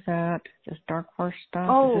that? Just dark force stuff?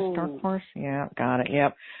 Oh. Is this dark force? Yeah, got it,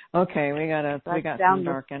 yep. Okay, we got some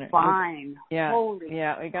dark energy. Fine. Yeah, Holy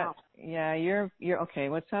we got, you're, okay,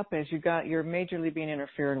 what's up is you're majorly being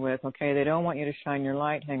interfered with, okay? They don't want you to shine your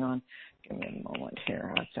light. Hang on. Give me a moment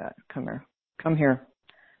here. That's that. Come here.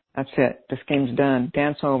 That's it. This game's done.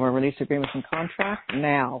 Dance over. Release agreements and contracts.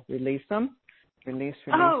 Now. Release them. Release,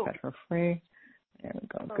 set her free. There we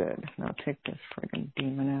go. Good. Now take this friggin'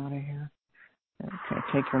 demon out of here. Okay,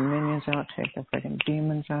 take your minions out. Take the friggin'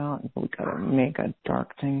 demons out. We got a mega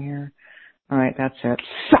dark thing here. All right, that's it.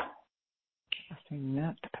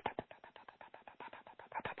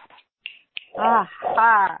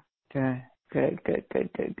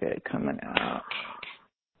 Good. Coming out.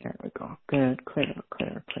 There we go. Good. Clear.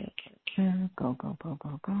 Go.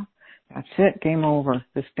 That's it. Game over.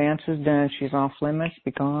 This dance is done. She's off limits.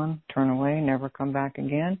 Be gone. Turn away. Never come back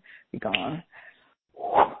again. Be gone.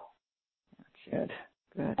 That's it.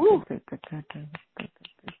 Good.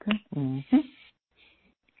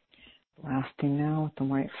 Blasting now with the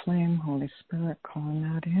white flame. Holy Spirit, calling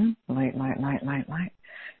that in. Light.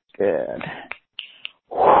 Good.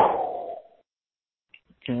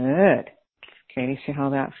 Good. Katie, see how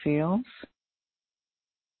that feels?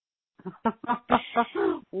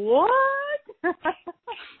 What? That's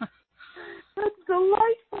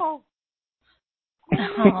delightful.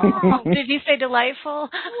 Oh, did you say delightful?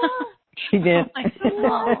 She did.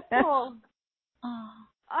 Delightful.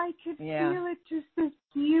 I could feel it, just this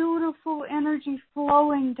beautiful energy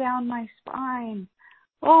flowing down my spine.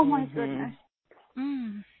 Oh my goodness.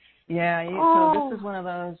 Yeah, so this is one of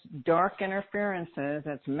those dark interferences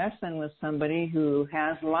that's messing with somebody who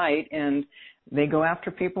has light, and they go after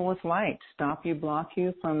people with light, stop you, block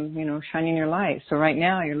you from, shining your light. So right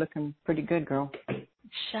now you're looking pretty good, girl.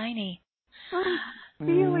 Shiny. I'm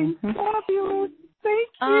feeling fabulous. Thank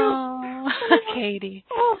you. Oh, Katie.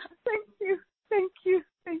 Oh, thank you. Thank you.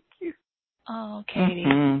 Thank you. Oh, Katie.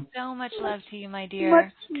 Mm-hmm. So much love to you, my dear.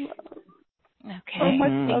 Much love. Okay. So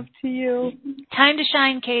much love to you. Time to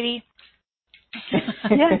shine, Katie.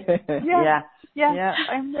 Yeah.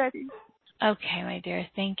 I'm ready. Okay, my dear.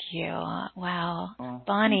 Thank you. Wow. Oh.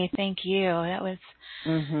 Bonnie, thank you. That was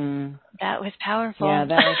powerful. Yeah,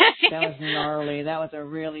 that was gnarly. That was a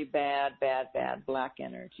really bad black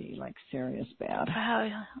energy, like serious bad.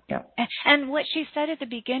 Wow. Yeah. And what she said at the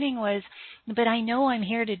beginning was, but I know I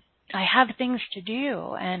have things to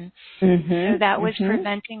do. And so that was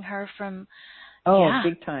preventing her from,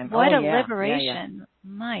 big time. What a Yeah. liberation. Yeah.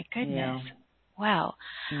 My goodness. Yeah. Wow.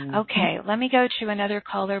 Mm-hmm. Okay, let me go to another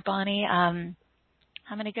caller, Bonnie. I'm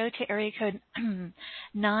going to go to area code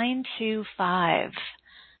 925.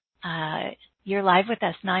 You're live with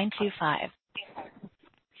us, 925.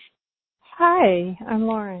 Hi, I'm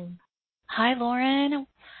Lauren. Hi, Lauren.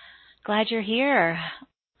 Glad you're here.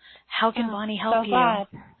 How can Bonnie help you? Glad.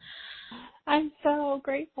 I'm so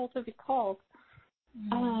grateful to be called.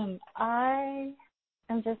 I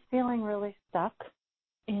am just feeling really stuck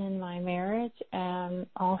in my marriage and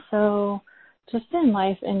also just in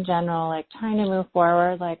life in general, like trying to move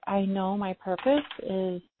forward. Like I know my purpose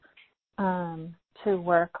is to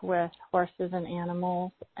work with horses and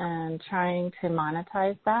animals and trying to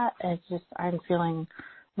monetize that. It's just I'm feeling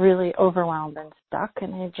really overwhelmed and stuck,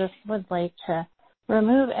 and I just would like to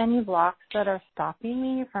remove any blocks that are stopping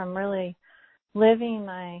me from really living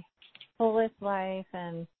my fullest life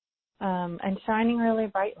and shining really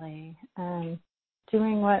brightly and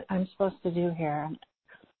doing what I'm supposed to do here.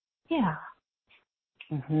 Yeah.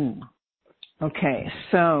 Okay,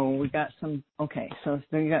 so we got so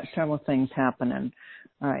you got several things happening.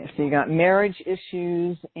 All right, so you got marriage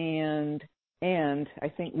issues and I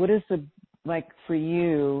think what is like for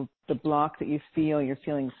you, the block that you feel you're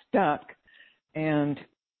feeling stuck and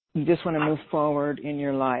you just want to move forward in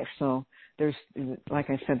your life. So there's, like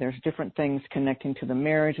I said, there's different things connecting to the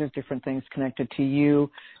marriages, different things connected to you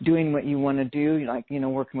doing what you want to do, like,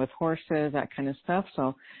 working with horses, that kind of stuff.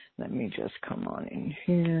 So let me just come on in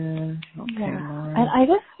here. Okay, Lauren. And I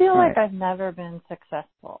just feel like I've never been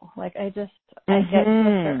successful. Like I get to a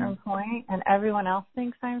certain point and everyone else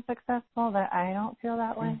thinks I'm successful, but I don't feel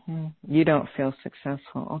that way. You don't feel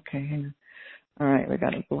successful. Okay, hang on. All right, we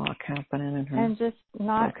got a block happening in her. I'm just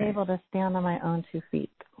not able to stand on my own 2 feet.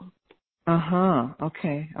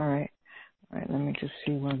 Okay. All right. Let me just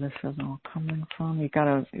see where this is all coming from.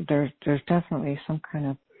 There's definitely some kind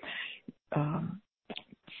of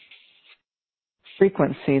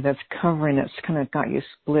frequency that's covering. It's kind of got you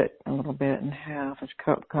split a little bit in half. It's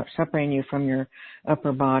separating you from your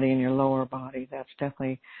upper body and your lower body. That's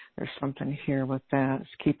definitely, there's something here with that.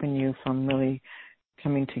 It's keeping you from really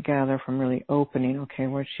coming together, from really opening. Okay,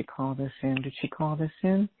 where'd she call this in? Did she call this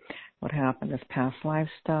in? What happened? This past life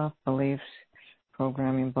stuff, beliefs,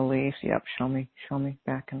 programming beliefs. Yep, show me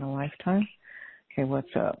back in the lifetime. Okay,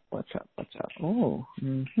 what's up? Oh,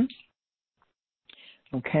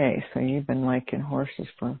 Okay, so you've been liking horses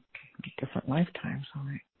for different lifetimes, all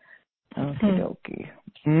right. Okie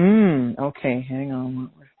dokie. Okay, hang on.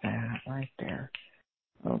 What was that right there?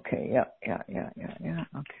 Okay, yeah.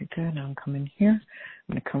 Okay, good. Now I'm coming here.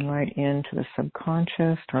 I'm going to come right into the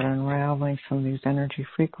subconscious, start unraveling some of these energy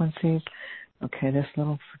frequencies. Okay, this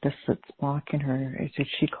that's blocking her. Did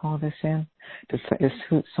she call this in? Is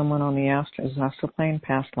someone on the astral plane,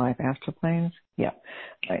 past life astral planes? Yeah.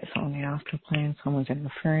 Right, so on the astral plane, someone's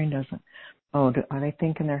interfering, doesn't. Oh, are they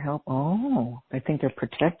thinking they're help? Oh, they think they're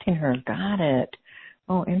protecting her. Got it.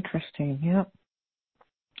 Oh, interesting. Yep.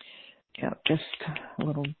 Yeah, just a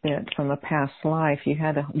little bit from a past life.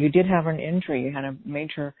 You did have an injury. You had a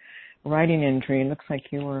major riding injury. It looks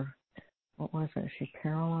like you were, what was it? She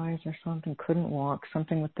paralyzed or something? Couldn't walk,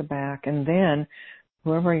 something with the back. And then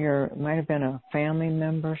whoever might have been a family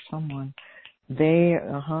member, someone,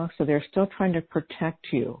 so they're still trying to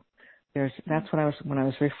protect you. That's what when I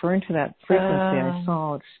was referring to that frequency, I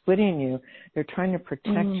saw it splitting you. They're trying to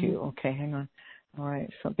protect you. Okay, hang on. All right.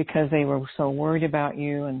 So because they were so worried about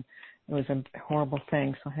you and it was a horrible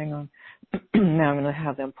thing. So hang on. Now I'm going to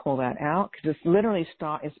have them pull that out because it's literally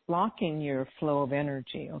it's blocking your flow of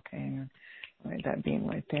energy. Okay, hang on. All right, that being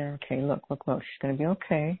right there. Okay, look. She's going to be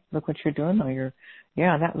okay. Look what you're doing though.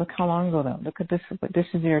 Look how long ago that. Look at this. This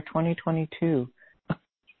is year 2022.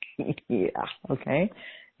 Yeah. Okay.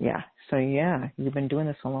 Yeah. So you've been doing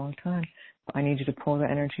this a long time. I need you to pull the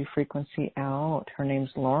energy frequency out. Her name's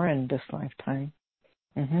Lauren this lifetime.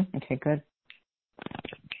 Okay, good.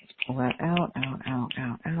 Pull that out.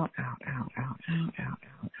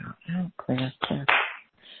 Clear.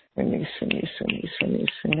 Release, release, release, release,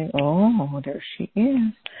 release. Oh, there she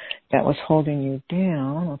is. That was holding you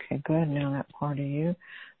down. Okay, good. Now that part of you,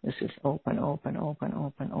 this is open, open, open,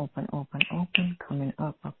 open, open, open, open, coming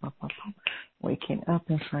up, up, up, up, up, waking up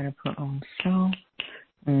inside of her own self.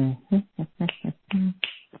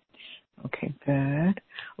 Okay, good.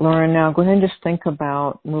 Lauren, now go ahead and just think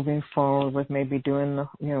about moving forward with maybe doing the,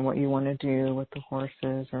 what you want to do with the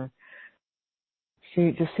horses, or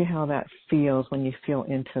see how that feels when you feel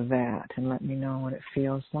into that, and let me know what it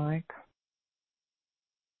feels like.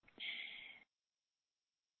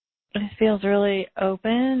 It feels really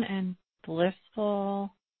open and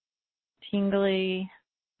blissful, tingly,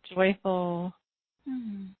 joyful.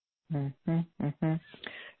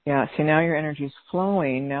 Yeah, see, now your energy's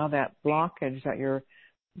flowing. Now that blockage that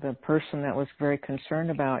the person that was very concerned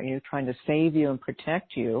about you, trying to save you and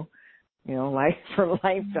protect you, life for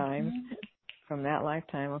lifetimes, from that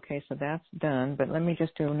lifetime. Okay, so that's done. But let me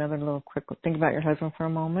just do another little quick, think about your husband for a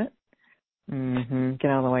moment. Get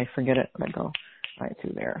out of the way, forget it, let go. Right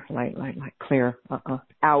through there, light, light, light, clear,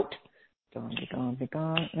 out. Gone, be gone, be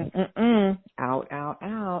gone. Out, out,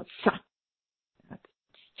 out. Be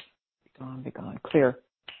gone, be gone, clear.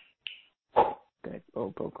 Good.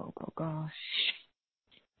 Go, go, go, go, go.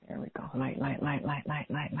 There we go. Light, light, light, light, light,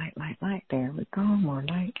 light, light, light, light. There we go. More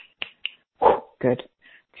light. Good.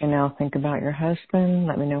 Okay, now think about your husband.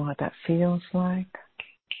 Let me know what that feels like.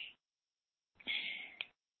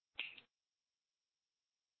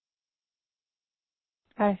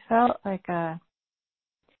 I felt like a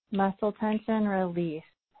muscle tension release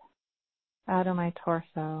out of my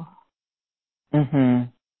torso.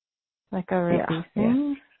 Like a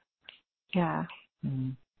releasing. Yeah.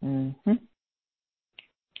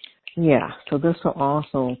 Yeah, so this will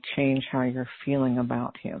also change how you're feeling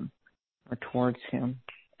about him or towards him.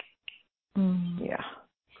 Yeah,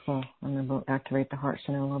 cool. I'm going to activate the heart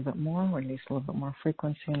center a little bit more, release a little bit more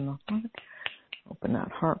frequency in the heart. Open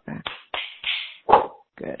that heart back.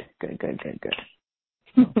 Good, good, good, good, good.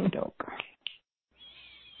 Dope.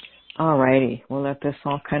 All righty, we'll let this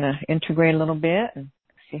all kind of integrate a little bit and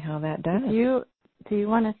see how that does. Do you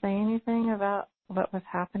want to say anything about what was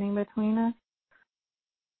happening between us?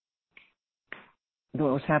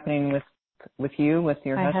 What was happening with you, with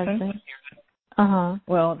your husband?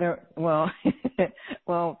 Well,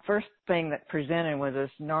 first thing that presented was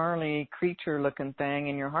this gnarly creature-looking thing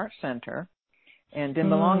in your heart center, and didn't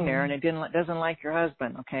belong there, and it doesn't like your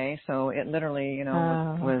husband. Okay, so it literally,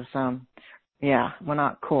 was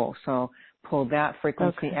not cool. So pulled that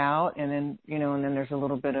frequency out, and then and then there's a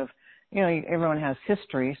little bit of, everyone has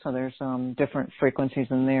history, so there's different frequencies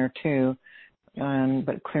in there too,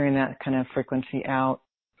 but clearing that kind of frequency out.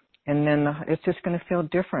 And then it's just going to feel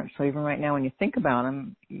different. So even right now, when you think about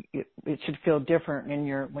them, it should feel different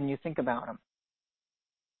when you think about them.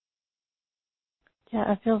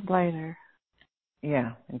 Yeah, it feels lighter.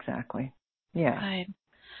 Yeah, exactly. Yeah. Right.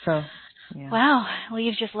 So, yeah. Wow. Well,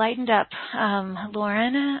 you've just lightened up,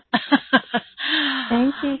 Lauren.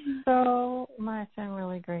 Thank you so much. I'm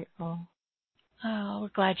really grateful. Oh, we're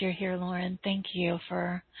glad you're here, Lauren. Thank you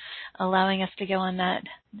for allowing us to go on that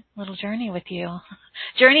little journey with you.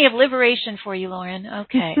 Journey of liberation for you, Lauren.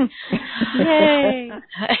 Okay. Yay!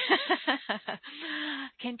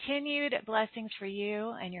 Continued blessings for you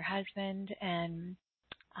and your husband and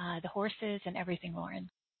the horses and everything, Lauren.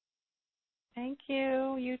 Thank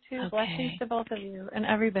you. You too. Okay. Blessings to both of you and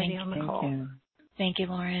everybody on the call. You. Thank you,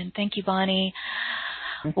 Lauren. Thank you, Bonnie.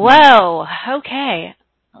 Whoa. Okay.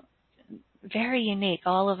 Very unique.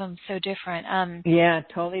 All of them so different. Yeah,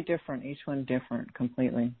 totally different. Each one different,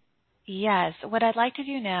 completely. Yes. What I'd like to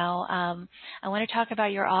do now, I want to talk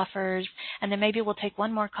about your offers, and then maybe we'll take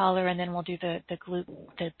one more caller, and then we'll do the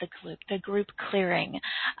group clearing.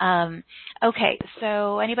 Okay.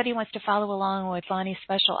 So anybody who wants to follow along with Bonnie's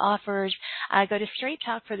special offers, go to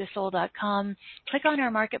straighttalkforthesoul.com. Click on our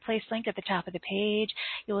marketplace link at the top of the page.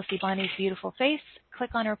 You will see Bonnie's beautiful face.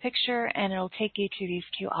 Click on her picture, and it'll take you to these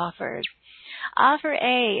two offers. Offer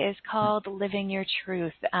A is called Living Your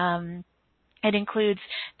Truth. It includes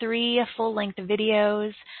 3 full-length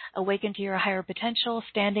videos, Awaken to Your Higher Potential,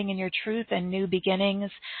 Standing in Your Truth and New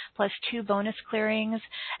Beginnings, plus 2 bonus clearings,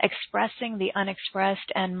 Expressing the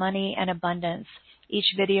Unexpressed and Money and Abundance. Each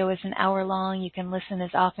video is an hour long. You can listen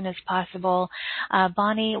as often as possible.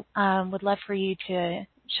 Bonnie would love for you to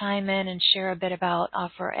chime in and share a bit about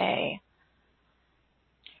Offer A.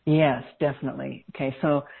 Yes, definitely. Okay,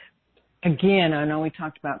 so again, I know we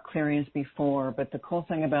talked about clearings before, but the cool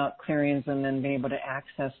thing about clearings and then being able to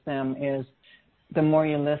access them is the more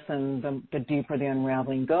you listen, the deeper the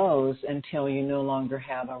unraveling goes until you no longer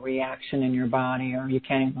have a reaction in your body or you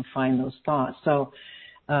can't even find those thoughts. So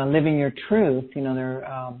living your truth. You know,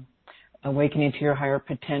 they're awakening to your higher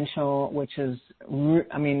potential, which is,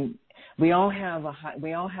 we all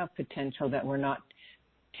have potential that we're not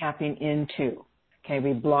tapping into. Okay,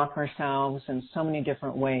 we block ourselves in so many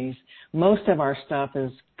different ways. Most of our stuff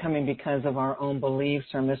is coming because of our own beliefs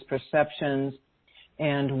or misperceptions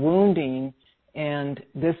and wounding. And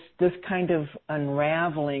this kind of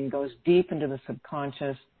unraveling goes deep into the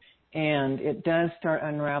subconscious, and it does start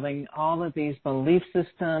unraveling all of these belief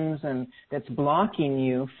systems, and that's blocking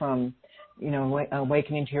you from, you know,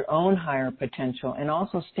 awakening to your own higher potential. And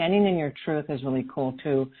also standing in your truth is really cool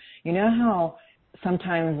too. You know how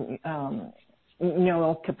sometimes,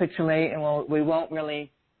 we'll capitulate and we won't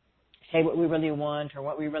really say what we really want or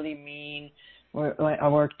what we really mean, or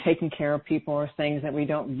we're taking care of people or things that we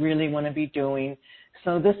don't really want to be doing.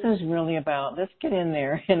 So this is really about, let's get in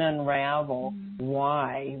there and unravel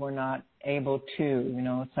why we're not able to. You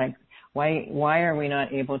know, it's like, why are we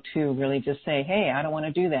not able to really just say, hey, I don't want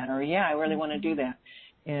to do that, or yeah, I really want to do that.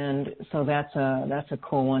 And so that's a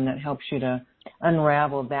cool one that helps you to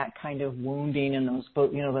unravel that kind of wounding and those,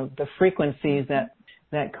 you know, the frequencies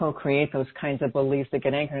that co-create those kinds of beliefs that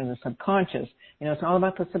get anchored in the subconscious. You know, it's all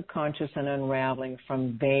about the subconscious and unraveling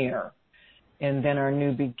from there. And then our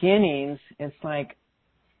new beginnings, it's like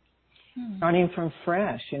starting from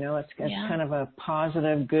fresh, you know, it's kind of a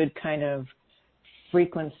positive, good kind of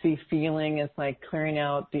frequency feeling. It's like clearing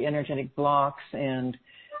out the energetic blocks and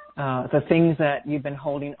the things that you've been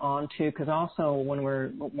holding on to. Because also when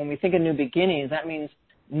we think of new beginnings, that means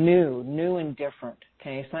new and different.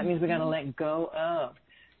 Okay, so that means we got to let go of.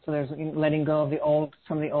 So there's letting go of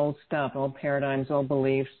some of the old stuff, old paradigms, old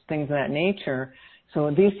beliefs, things of that nature. So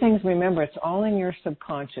these things, remember, it's all in your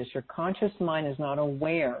subconscious. Your conscious mind is not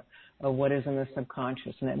aware of what is in the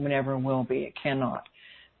subconscious, and it never will be. It cannot.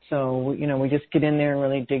 So, you know, we just get in there and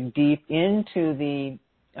really dig deep into the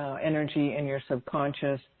energy in your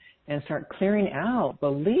subconscious and start clearing out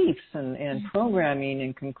beliefs and programming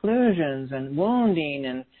and conclusions and wounding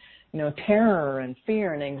and, you know, terror and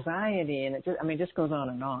fear and anxiety, and it just goes on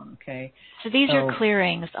and on, okay? So these are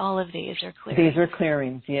clearings. All of these are clearings. These are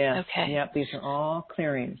clearings, yes. Okay. Yep, these are all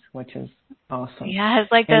clearings, which is awesome. Yeah, it's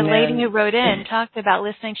like the lady who wrote in talked about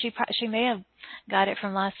listening. She may have got it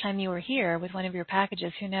from last time you were here with one of your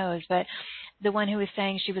packages, who knows, but the one who was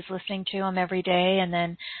saying she was listening to them every day and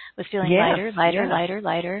then was feeling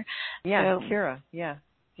lighter. Yeah, so, Kira, yeah.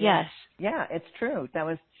 Yes. Yeah, it's true. That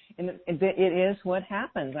was... And it is what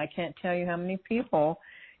happens. I can't tell you how many people,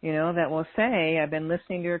 you know, that will say, I've been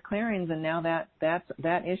listening to your clearings, and now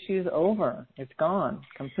that issue's over. It's gone,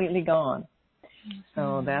 completely gone.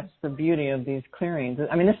 So that's the beauty of these clearings.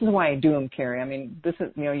 I mean, this is why I do them, Carrie. I mean, this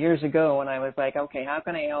is, you know, years ago when I was like, okay, how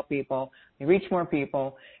can I help people, reach more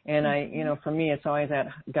people? And for me, it's always that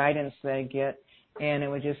guidance that I get. And it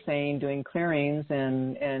was just saying, doing clearings,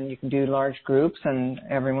 and you can do large groups, and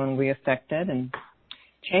everyone will be affected and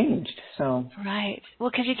changed. So right.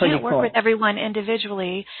 Well, because you can't work with everyone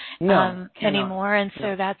individually anymore, and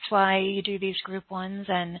so that's why you do these group ones,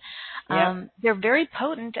 and they're very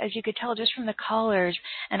potent, as you could tell just from the callers,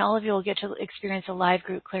 and all of you will get to experience a live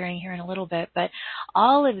group clearing here in a little bit. But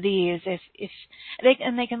all of these, if they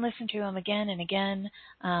can listen to them again and again.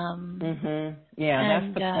 Yeah,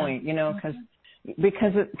 that's the point. You know,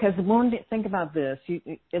 because wounding. Think about this.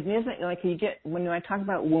 It isn't like you get when I talk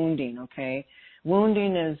about wounding. Okay.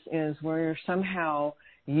 Wounding is where somehow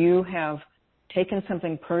you have taken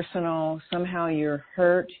something personal, somehow you're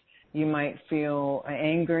hurt, you might feel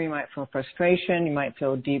anger, you might feel frustration, you might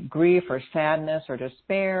feel deep grief or sadness or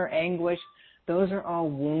despair, anguish. Those are all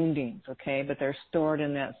woundings, okay, but they're stored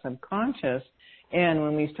in that subconscious. And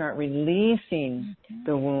when we start releasing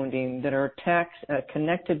the wounding that are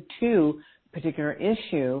connected to a particular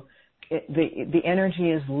issue, the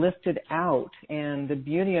energy is lifted out, and the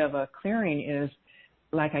beauty of a clearing is,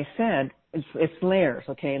 like I said, it's layers,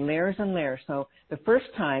 okay, layers and layers. So the first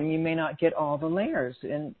time you may not get all the layers,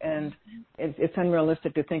 and it's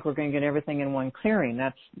unrealistic to think we're going to get everything in one clearing.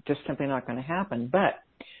 That's just simply not going to happen. But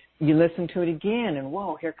you listen to it again, and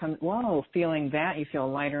feeling that, you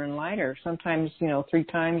feel lighter and lighter. Sometimes, 3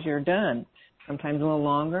 times you're done. Sometimes a little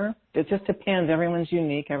longer. It just depends. Everyone's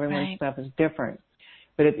unique. Everyone's stuff is different.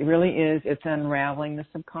 But it really is, it's unraveling the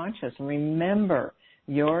subconscious. And remember,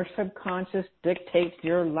 your subconscious dictates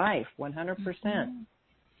your life 100%.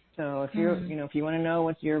 So if you're, if you want to know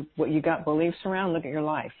what you got beliefs around, look at your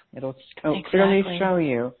life. It'll clearly show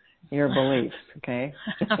you your beliefs, okay?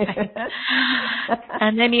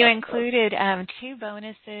 And then you included 2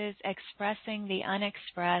 bonuses, expressing the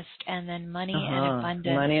unexpressed, and then money and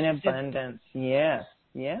abundance. Money and abundance, yes.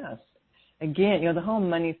 again, the whole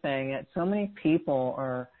money thing, so many people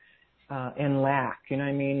are in lack, you know what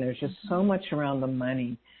I mean? There's just so much around the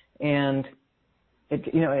money, and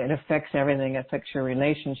it affects everything. It affects your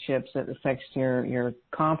relationships. It affects your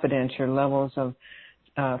confidence, your levels of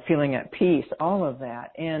feeling at peace, all of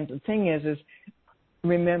that. And the thing is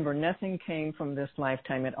remember, nothing came from this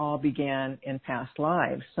lifetime. It all began in past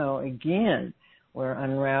lives. So again, we're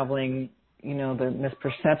unraveling, the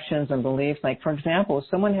misperceptions and beliefs. Like, for example, if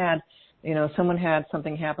someone had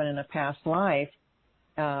something happen in a past life,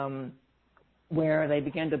 where they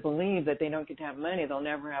begin to believe that they don't get to have money, they'll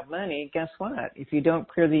never have money. Guess what? If you don't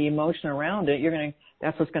clear the emotion around it,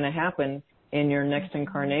 that's what's going to happen in your next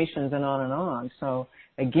incarnations and on and on. So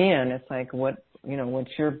again, it's like, what's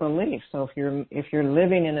your belief? So if you're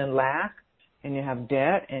living in a lack and you have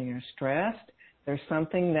debt and you're stressed, there's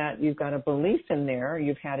something that you've got a belief in there.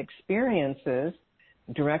 You've had experiences,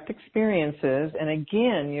 direct experiences, and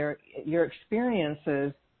again, your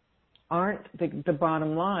experiences aren't the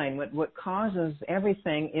bottom line. What causes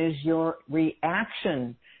everything is your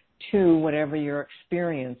reaction to whatever you're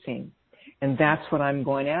experiencing. And that's what I'm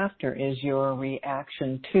going after, is your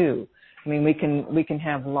reaction to. I mean, we can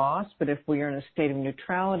have loss, but if we are in a state of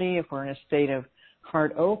neutrality, if we're in a state of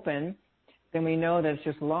heart open, then we know that it's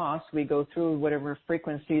just loss. We go through whatever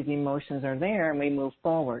frequencies, emotions are there, and we move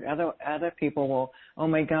forward. Other people will, oh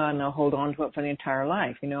my God, and they'll hold on to it for the entire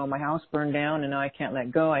life. My house burned down, and now I can't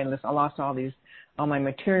let go. I lost all my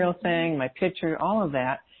material thing, my picture, all of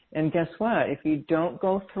that. And guess what? If you don't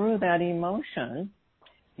go through that emotion,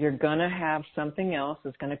 you're going to have something else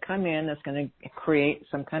that's going to come in that's going to create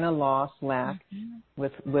some kind of loss, lack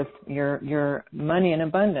with your money in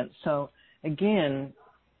abundance. So again,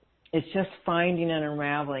 it's just finding and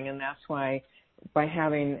unraveling, and that's why by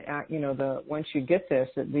having, once you get this,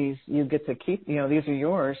 that you get to keep, these are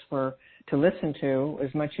yours to listen to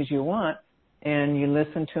as much as you want, and you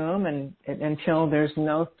listen to them and until there's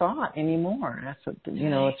no thought anymore. That's what,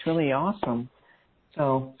 it's really awesome.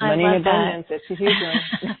 So money in abundance, it's a huge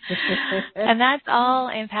one. And that's all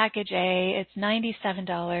in package A. It's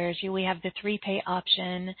 $97. We have the 3-pay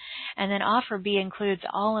option, and then offer B includes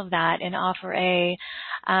all of that in offer A.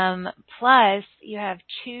 Plus, you have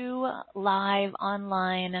 2 live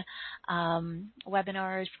online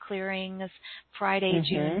webinars, clearings, Friday,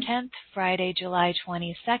 June 10th, Friday, July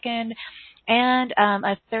 22nd. And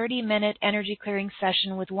a 30-minute energy clearing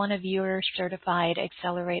session with one of your certified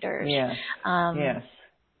accelerators. Yes. Yes.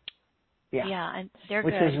 Yeah, and they're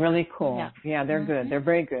Which good. is really cool. Yeah, they're good. They're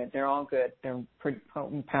very good. They're all good. They're pretty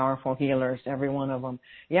potent, powerful healers, every one of them.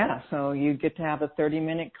 Yeah, so you get to have a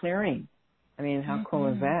 30-minute clearing. I mean, how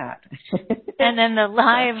cool is that? And then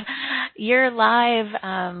your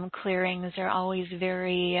live clearings are always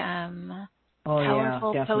very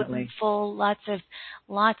powerful, potent, full.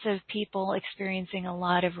 Lots of people experiencing a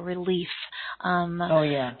lot of relief.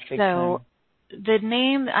 Big time. The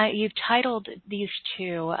name you've titled these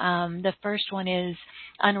 2. The first one is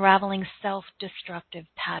Unraveling Self-Destructive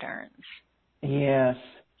Patterns. Yes.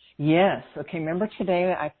 Okay. Remember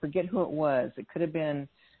today? I forget who it was. It could have been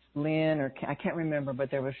Lynn or I can't remember,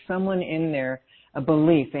 but there was someone in there. A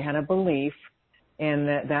belief. They had a belief, and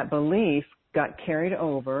that belief got carried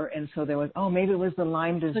over, and so there was, maybe it was the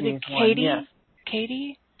Lyme disease one. Was it Katie? Yes.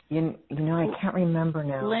 Katie? I can't remember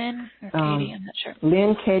now. Lynn or Katie? I'm not sure.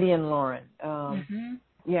 Lynn, Katie, and Lauren.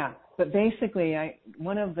 Yeah, but basically,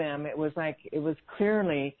 one of them, it was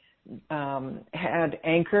clearly had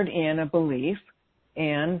anchored in a belief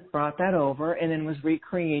and brought that over, and then was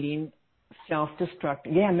recreating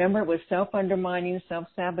self-destructive. Yeah, remember, it was self-undermining,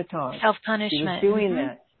 self-sabotage. Self-punishment. She was doing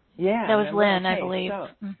that. Yeah. That was Lynn, I believe.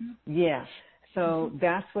 Yeah. So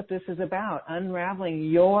that's what this is about, unraveling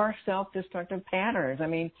your self-destructive patterns. I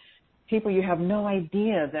mean, people, you have no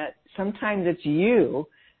idea that sometimes it's you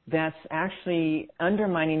that's actually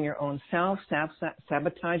undermining your own self,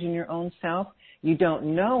 sabotaging your own self. You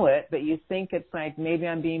don't know it, but you think it's like maybe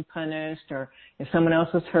I'm being punished or if someone else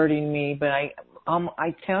is hurting me. But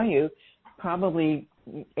I tell you, probably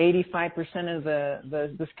 85% of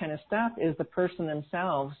this kind of stuff is the person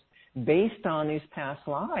themselves, based on these past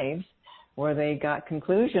lives where they got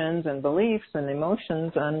conclusions and beliefs and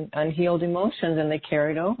emotions, unhealed emotions, and they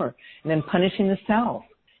carried over. And then punishing the self.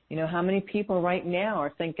 How many people right now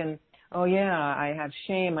are thinking, oh yeah, I have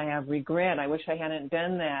shame, I have regret, I wish I hadn't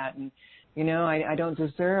done that, and I don't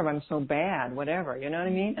deserve, I'm so bad, whatever. You know what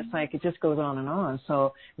I mean? It's like it just goes on and on.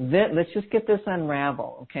 So let's just get this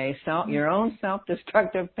unraveled, okay? Your own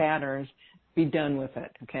self-destructive patterns, be done with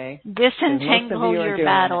it, okay? Disentangle your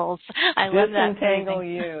battles. I love that. Disentangle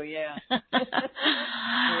you, yeah.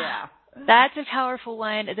 Yeah. That's a powerful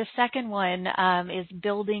one. The second one is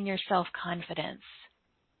building your self-confidence.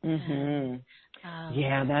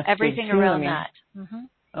 Yeah, that's everything good too. around that.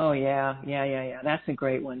 Oh, yeah. That's a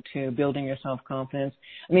great one, too, building your self-confidence.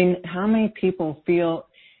 I mean, how many people feel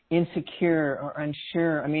insecure or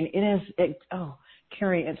unsure? I mean,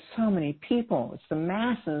 Carrie, it's so many people. It's the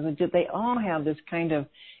masses. They all have this kind of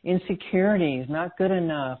insecurities, not good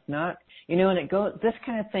enough, and this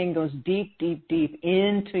kind of thing goes deep, deep, deep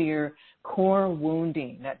into your core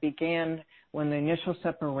wounding that began when the initial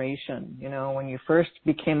separation, when you first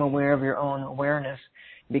became aware of your own awareness,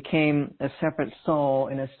 became a separate soul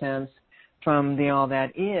in a sense from the all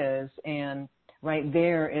that is, and right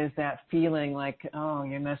there is that feeling like, oh,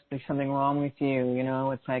 there must be something wrong with you,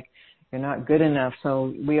 it's like you're not good enough.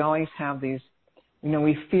 So we always have these,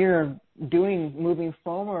 we fear moving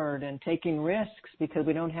forward and taking risks because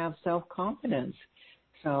we don't have self-confidence.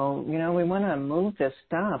 So, we want to move this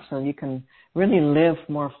stuff so you can really live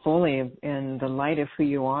more fully in the light of who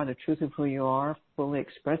you are, the truth of who you are, fully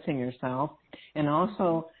expressing yourself, and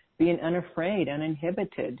also being unafraid,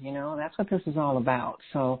 uninhibited. That's what this is all about.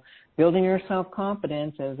 So building your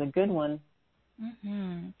self-confidence is a good one.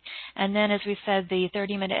 And then, as we said, the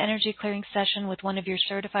 30-minute energy clearing session with one of your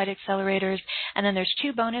certified accelerators. And then there's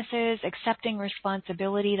 2 bonuses: accepting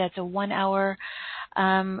responsibility, that's a 1-hour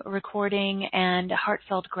recording, and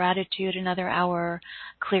heartfelt gratitude, another hour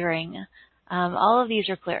clearing. All of these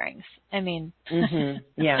are clearings. I mean,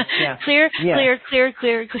 yeah. clear. That's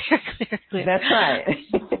right.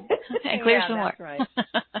 And clear some more. That's right.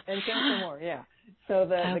 And clear some more, yeah. So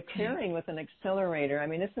the clearing with an accelerator, I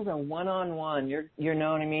mean, this is a one-on-one. You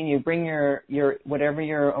know what I mean? You bring your whatever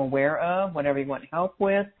you're aware of, whatever you want help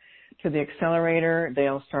with, to the accelerator.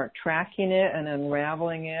 They'll start tracking it and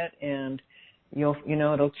unraveling it, and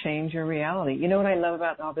it'll change your reality. You know what I love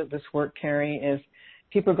about all this work, Carrie, is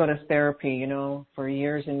people go to therapy, for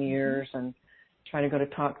years and years and try to go to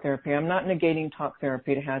talk therapy. I'm not negating talk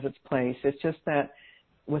therapy. It has its place. It's just that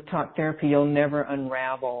with talk therapy, you'll never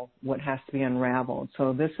unravel what has to be unraveled.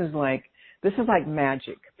 So this is like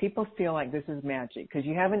magic. People feel like this is magic because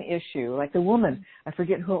you have an issue. Like the woman, I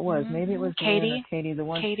forget who it was. Maybe it was Katie, the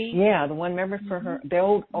one. Katie. Yeah, the one. Remember for her,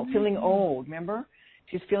 the feeling old. Remember,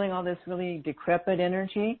 she's feeling all this really decrepit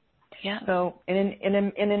energy. Yeah. So in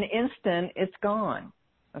an instant, it's gone.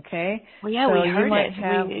 Okay. Well, yeah, so we heard it.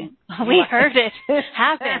 We heard it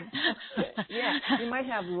happen. Yeah, you might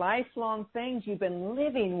have lifelong things you've been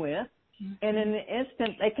living with, and in an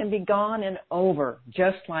instant they can be gone and over,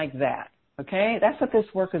 just like that. Okay, that's what this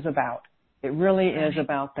work is about. It really is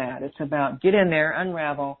about that. It's about get in there,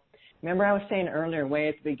 unravel. Remember I was saying earlier, way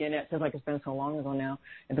at the beginning, it feels like it's been so long ago now,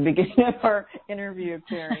 at the beginning of our interview,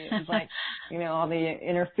 Carrie, it was like, all the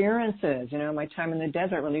interferences, my time in the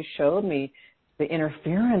desert really showed me the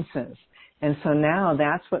interferences. And so now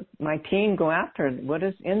that's what my team go after. What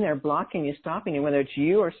is in there blocking you, stopping you, whether it's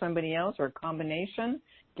you or somebody else or a combination,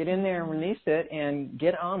 get in there and release it and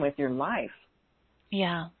get on with your life.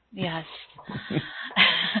 Yeah. Yes.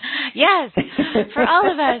 Yes. For all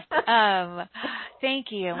of us. Thank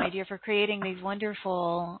you, my dear, for creating these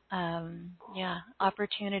wonderful,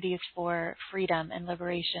 opportunities for freedom and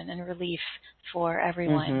liberation and relief for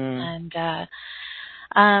everyone.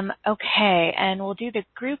 And, okay. And we'll do the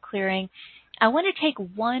group clearing. I want to take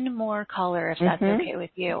one more caller, if that's okay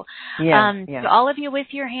with you. Yeah, So all of you with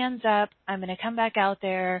your hands up, I'm going to come back out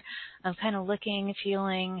there. I'm kind of looking,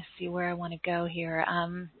 feeling, see where I want to go here.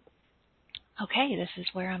 Okay, this is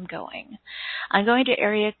where I'm going. I'm going to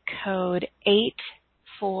area code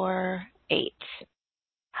 848.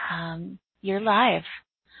 You're live.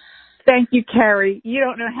 Thank you, Carrie. You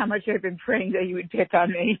don't know how much I've been praying that you would pick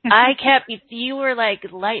on me. You were like,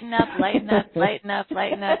 lighten up.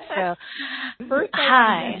 So, first,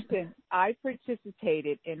 hi. I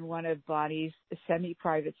participated in one of Bonnie's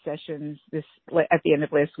semi-private sessions at the end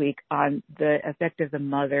of last week on the effect of the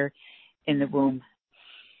mother in the womb.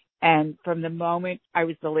 And from the moment I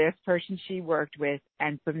was the last person she worked with,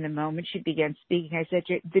 and from the moment she began speaking, I said,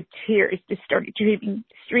 the tears just started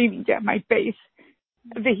streaming down my face.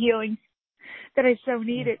 The healing that I so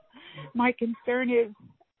needed. My concern is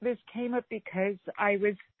this came up because I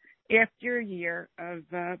was, after a year of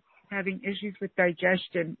having issues with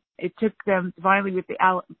digestion, it took them finally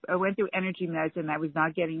I went through energy medicine. I was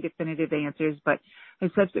not getting definitive answers, but I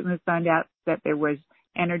subsequently found out that there was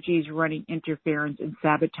energies running interference and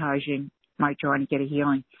sabotaging my trying to get a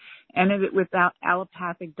healing. And without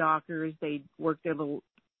allopathic doctors, they worked their little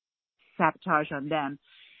sabotage on them.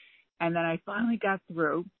 And then I finally got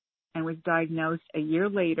through and was diagnosed a year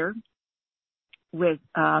later with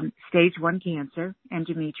stage 1 cancer,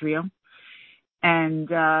 endometrial.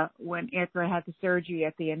 And after I had the surgery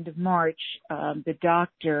at the end of March, the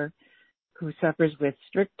doctor who suffers with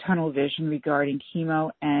strict tunnel vision regarding chemo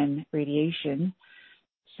and radiation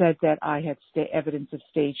said that I had evidence of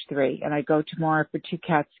stage 3, and I go tomorrow for 2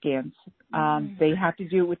 CAT scans. They have to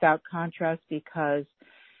do it without contrast because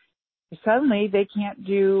suddenly they can't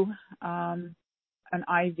do an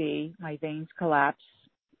IV. My veins collapse.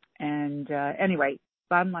 And anyway,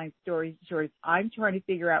 bottom line story short, I'm trying to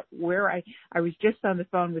figure out where I was just on the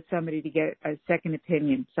phone with somebody to get a second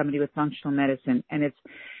opinion, somebody with functional medicine, and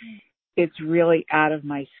it's really out of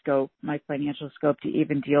my scope, my financial scope, to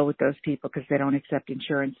even deal with those people because they don't accept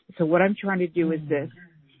insurance. So what I'm trying to do is this.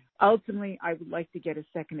 Ultimately, I would like to get a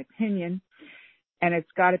second opinion, and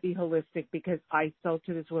it's got to be holistic because I told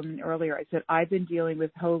to this woman earlier, I said, I've been dealing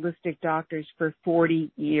with holistic doctors for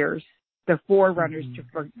 40 years, the forerunners to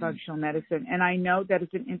functional medicine. And I know that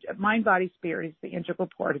it's mind, body, spirit is the integral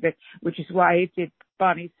part of it, which is why I did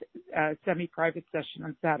Bonnie's semi-private session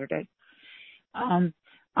on Saturday.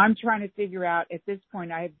 I'm trying to figure out at this point,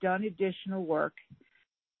 I have done additional work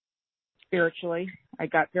spiritually. I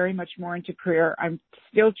got very much more into prayer. I'm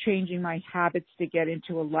still changing my habits to get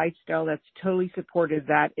into a lifestyle that's totally supportive of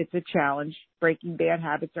that. It's a challenge. Breaking bad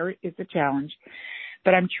habits is a challenge.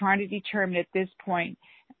 But I'm trying to determine at this point,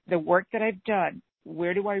 the work that I've done,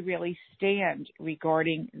 where do I really stand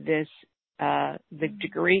regarding this, the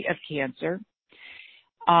degree of cancer?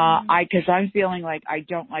 Because I'm feeling like I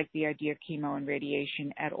don't like the idea of chemo and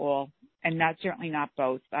radiation at all, and certainly not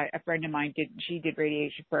both. A friend of mine she did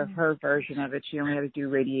radiation for her version of it. She only had to do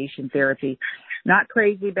radiation therapy. Not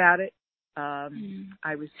crazy about it. I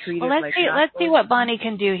was treated let's see what Bonnie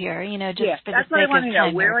can do here. Just for the sake of time. That's what I want to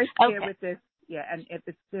know. Where I stand Okay. with this, and if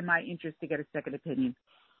it's in my interest to get a second opinion.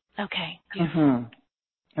 Okay.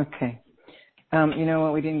 Okay. You know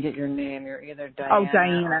what? We didn't get your name. You're either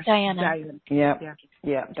Diana. Diana.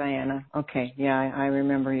 Yep, Diana. Okay. Yeah, I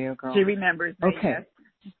remember you, girl. She remembers me. Okay.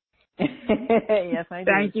 Yes. Yes, I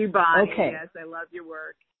do. Thank you, Bonnie. Okay. Yes, I love your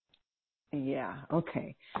work. Yeah.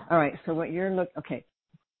 Okay. All right. So what okay.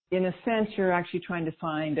 In a sense, you're actually trying to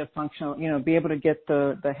find a functional, be able to get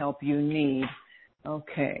the help you need.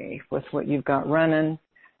 Okay. With what you've got running.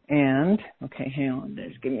 And, okay, hang on.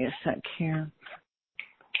 Just give me a sec here.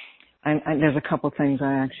 There's a couple things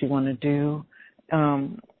I actually want to do.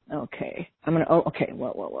 Okay. I'm going to, okay.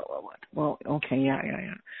 What? Well, okay. Yeah.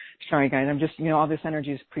 Sorry, guys. I'm just, all this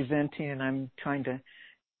energy is presenting and I'm trying to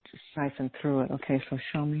siphon through it. Okay. So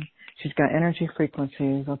show me. She's got energy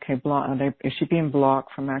frequencies. Okay. Is she being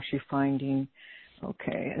blocked from actually finding,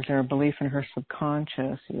 okay. Is there a belief in her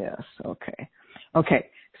subconscious? Yes. Okay. Okay.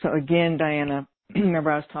 So again, Diana,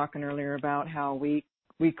 remember I was talking earlier about how we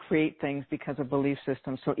create things because of belief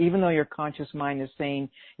systems. So even though your conscious mind is saying,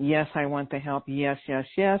 yes, I want the help, yes,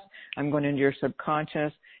 I'm going into your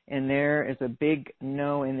subconscious, and there is a big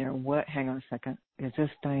no in there. What? Hang on a second. Is this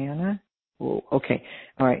Diana? Whoa. Okay.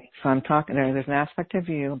 All right. So I'm talking, there's an aspect of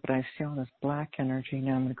you, but I see all this black energy.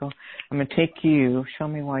 Now I'm going to take you. Show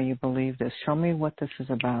me why you believe this. Show me what this is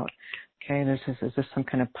about. Okay. Is this some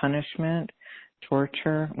kind of punishment,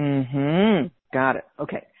 torture? Got it.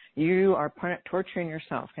 Okay. You are torturing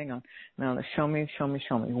yourself. Hang on. Now, show me.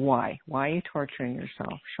 Why? Why are you torturing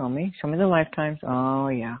yourself? Show me the lifetimes. Oh,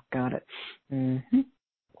 yeah. Got it.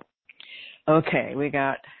 Okay. We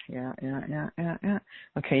got, yeah.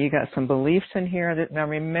 Okay. You got some beliefs in here. Now,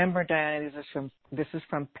 remember, Diana, this is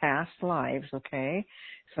from past lives. Okay.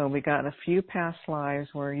 So we got a few past lives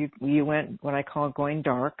where you went what I call going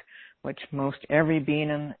dark, which most every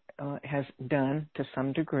being has done to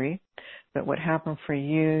some degree. But what happened for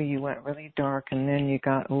you went really dark, and then you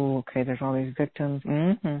got, there's all these victims.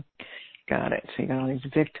 Got it. So you got all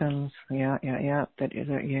these victims. Yeah. That is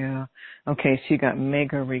it. Yeah. Okay. So you got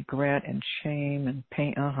mega regret and shame and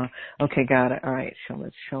pain. Okay. Got it. All right. So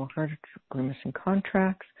let's show her grimacing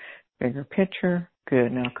contracts, bigger picture.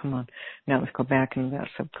 Good. Now, come on. Now let's go back into that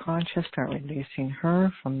subconscious. Start releasing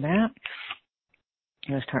her from that.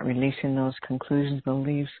 Start releasing those conclusions,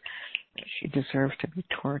 beliefs. She deserves to be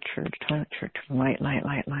tortured. Light.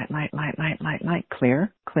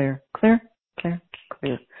 Clear.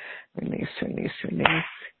 Release.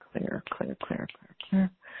 Clear.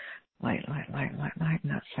 Light. In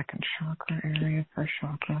that second chakra area, first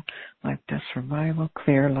chakra. Life, death, survival.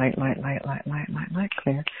 Clear. Light.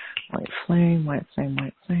 Clear. White flame.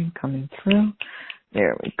 Coming through.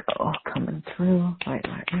 There we go. Coming through. Light.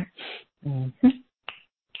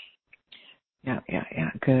 Yeah.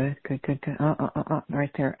 Good.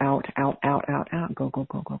 Right there. Out. Go.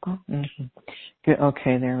 Good.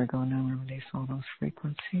 Okay, there we go. Now we release all those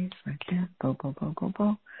frequencies right there. Go.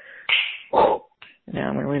 Now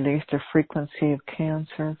I'm going to release the frequency of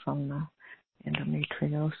cancer from the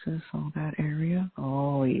endometriosis, all that area.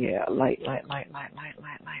 Oh, yeah. Light.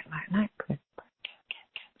 Good.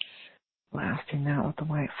 Blasting out with the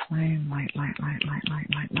white flame. Light.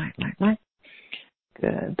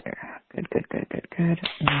 Good there. Good.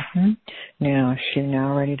 Now, is she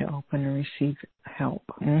now ready to open and receive help?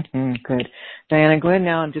 Good. Diana, go ahead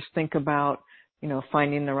now and just think about,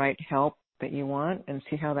 finding the right help that you want and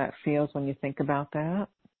see how that feels when you think about that.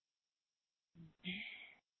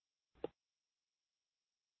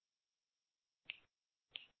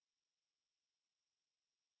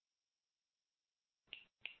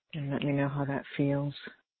 And let me know how that feels.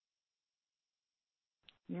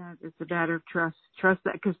 Yeah, it's a matter of trust. Trust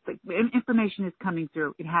that, because the information is coming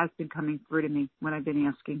through. It has been coming through to me when I've been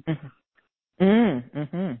asking. And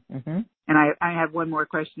I have one more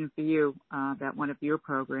question for you about one of your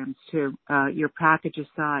programs, too. Your package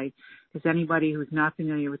aside, because anybody who's not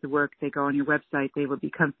familiar with the work, they go on your website, they will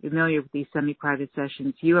become familiar with these semi-private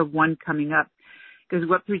sessions. You have one coming up, because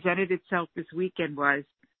what presented itself this weekend was,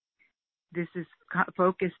 this is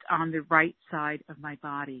focused on the right side of my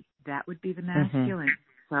body. That would be the masculine.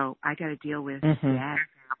 So I got to deal with that,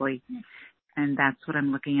 probably. And that's what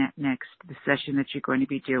I'm looking at next, the session that you're going to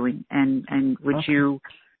be doing. And would you,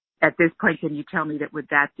 at this point, can you tell me would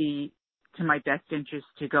that be to my best interest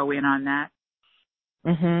to go in on that?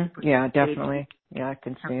 Yeah, definitely. Yeah, I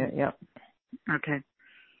can see it. Yep. Okay.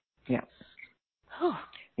 Yeah.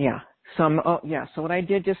 Yeah. So what I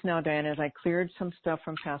did just now, Diana, is I cleared some stuff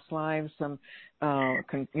from past lives. Some,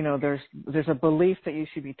 there's a belief that you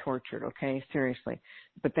should be tortured. Okay, seriously.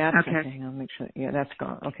 But that's okay. Hang on, make sure. Yeah, that's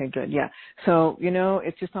gone. Okay, good. Yeah. So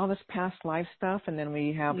it's just all this past life stuff, and then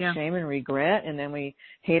we have shame and regret, and then we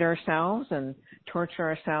hate ourselves and torture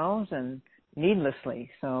ourselves and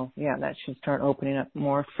needlessly. So yeah, that should start opening up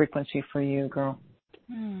more frequency for you, girl.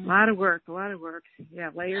 A lot of work. Yeah,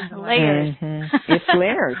 layers and layers. It's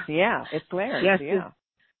layers. Yeah, it's layers. Yes, yeah.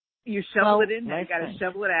 You shovel it in there. You got to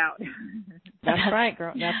shovel it out. That's right,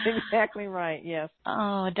 girl. That's exactly right. Yes.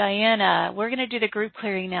 Oh, Diana, we're going to do the group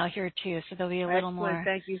clearing now here too, so there'll be a little more.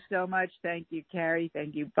 Thank you so much. Thank you, Carrie.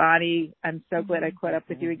 Thank you, Bonnie. I'm so glad I caught up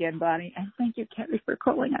with you again, Bonnie. And thank you, Carrie, for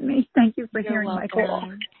calling on me. Thank you for hearing my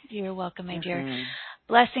call. You're welcome, my dear.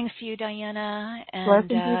 Blessings to you, Diana.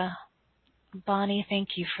 And Bonnie,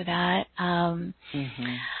 thank you for that.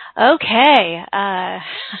 Okay.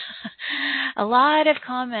 A lot of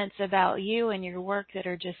comments about you and your work that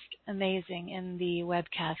are just amazing in the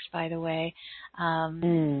webcast, by the way.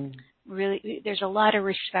 Really, there's a lot of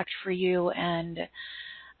respect for you and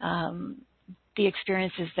the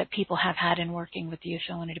experiences that people have had in working with you,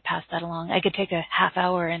 so I wanted to pass that along. I could take a half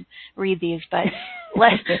hour and read these, but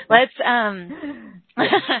let's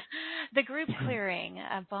the group clearing,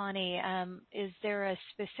 Bonnie, is there a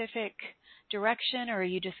specific direction, or are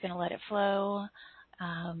you just going to let it flow?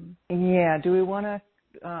 Yeah, do we want to,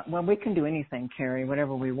 well, we can do anything, Carrie,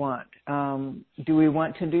 whatever we want. Do we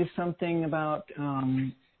want to do something about,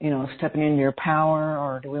 stepping into your power,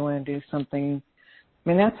 or do we want to do something? I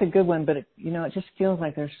mean, that's a good one, but it just feels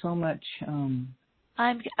like there's so much.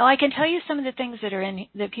 I can tell you some of the things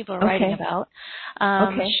that people are writing about.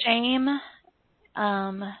 Shame.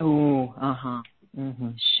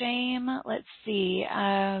 Shame. Let's see.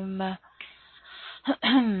 Trying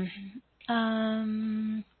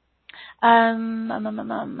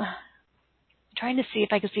to see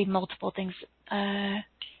if I could see multiple things at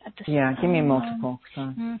the same time. Give me multiple.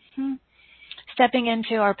 Stepping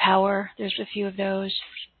into our power. There's a few of those.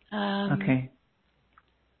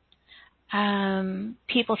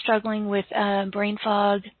 People struggling with brain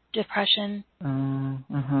fog, depression.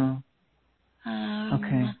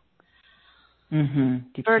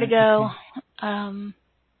 Vertigo.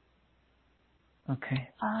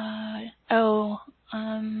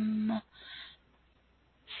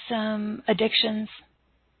 Some addictions.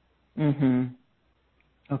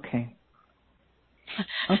 Okay.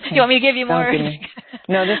 You want me to give you more?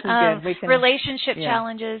 No, this is good. We can, relationship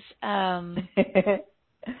challenges. All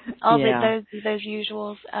those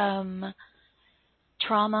usuals.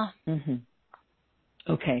 Trauma.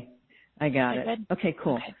 Okay. I got it. Good? Okay,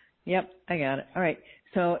 cool. Okay. Yep, I got it. All right.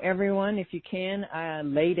 So everyone, if you can,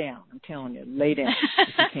 lay down. I'm telling you, lay down if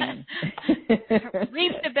you can.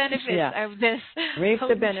 Reap the benefits of this. Reap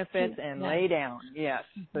the benefits and lay down. Yes.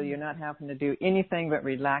 So you're not having to do anything but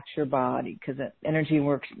relax your body, because the energy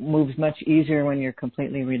moves much easier when you're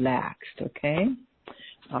completely relaxed. Okay.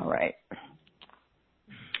 All right.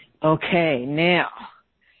 Okay. Now,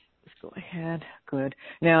 let's go ahead. Good.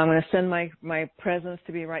 Now I'm going to send my presence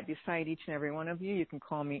to be right beside each and every one of you. You can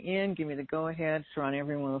call me in, give me the go-ahead, surround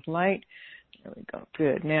everyone with light. There we go.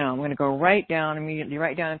 Good. Now I'm going to go immediately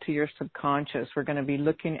right down into your subconscious. We're going to be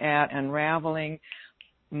looking at unraveling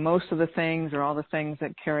most of the things or all the things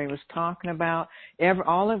that Carrie was talking about.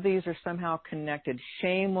 All of these are somehow connected.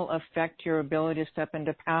 Shame will affect your ability to step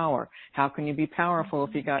into power. How can you be powerful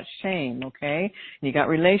if you got shame, okay? You got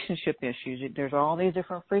relationship issues. There's all these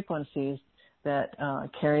different frequencies that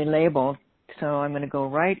Carrie labeled. So I'm going to go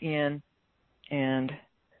right in and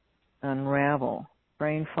unravel.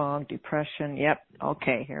 Brain fog, depression. Yep.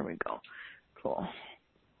 Okay, here we go. Cool.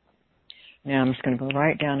 Now I'm just going to go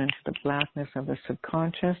right down into the blackness of the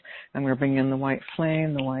subconscious. I'm going to bring in the white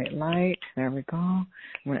flame, the white light. There we go. I'm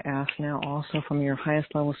going to ask now also from your highest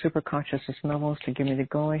level superconsciousness levels to give me the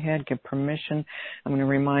go-ahead, give permission. I'm going to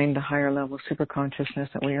remind the higher level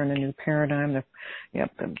superconsciousness that we are in a new paradigm, the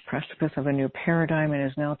precipice of a new paradigm. It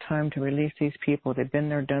is now time to release these people. They've been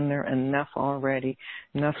there, done there, enough already.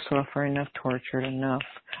 Enough suffering, enough torture, enough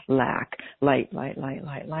lack. Light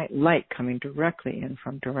coming directly in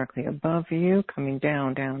from directly above you, coming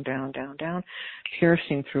down,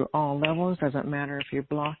 piercing through all levels. Doesn't matter if you're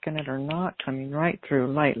blocking it or not. Coming right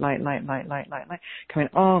through. Light. Coming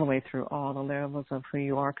all the way through all the levels of who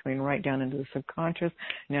you are. Coming right down into the subconscious.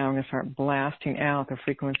 Now I'm going to start blasting out the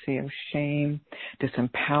frequency of shame,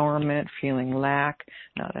 disempowerment, feeling lack,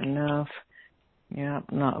 not enough.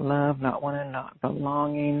 Not love, not wanting, not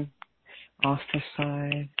belonging,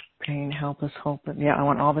 ostracized, pain, helpless, hopeless. I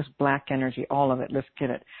want all this black energy, all of it. Let's get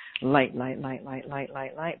it. Light,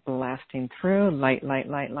 blasting through. Light.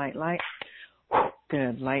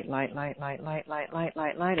 Good. Light.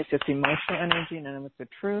 It's just emotional energy. None of it's the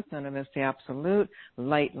truth. None of it's the absolute.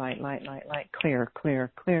 Light. Clear.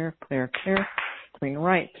 Coming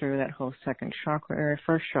right through that whole second chakra area,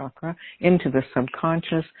 first chakra, into the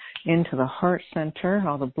subconscious, into the heart center,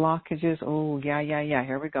 all the blockages. Oh, yeah.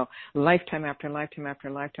 Here we go. Lifetime after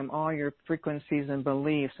lifetime, all your frequencies and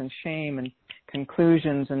beliefs and shame and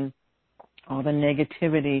conclusions and all the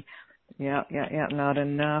negativity. Not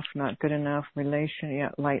enough, not good enough, relation.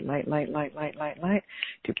 Light.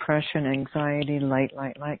 Depression, anxiety, light.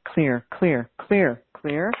 Clear.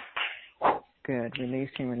 Good.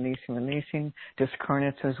 Releasing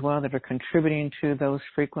discarnates as well that are contributing to those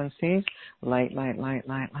frequencies. Light.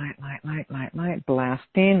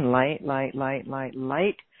 Blasting.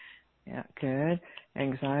 Light. Yeah, good.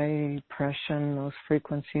 Anxiety, depression, those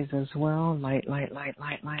frequencies as well. Light.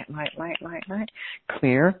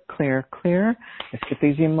 Clear. Let's get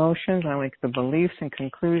these emotions. I like the beliefs and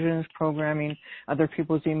conclusions, programming other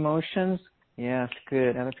people's emotions. Yes,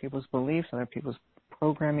 good. Other people's beliefs, other people's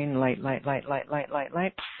programming. Light.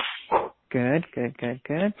 Good.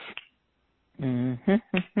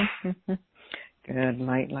 Good.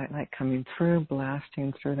 Light coming through,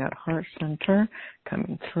 blasting through that heart center,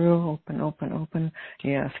 coming through, open.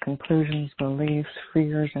 Yes, conclusions, beliefs,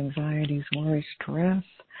 fears, anxieties, worry, stress.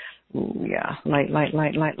 Ooh, yeah. Light.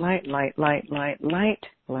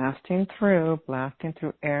 Blasting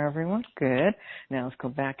through everyone. Good. Now let's go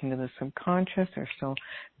back into the subconscious. There's still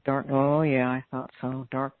dark. Oh, yeah, I thought so.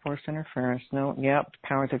 Dark force interference. No, yep.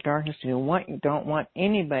 Powers of darkness. You don't want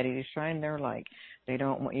anybody to shine their light. They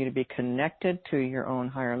don't want you to be connected to your own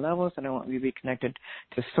higher levels. They don't want you to be connected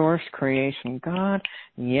to source, creation, God.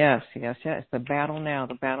 Yes. It's the battle now,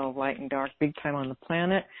 the battle of light and dark, big time on the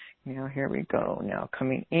planet. Now, here we go. Now,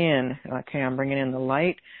 coming in. Okay, I'm bringing in the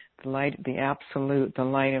light, the absolute, the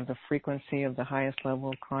light of the frequency of the highest level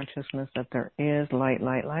of consciousness that there is.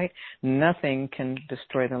 Light. Nothing can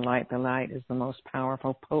destroy the light. The light is the most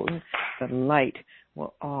powerful, potent. The light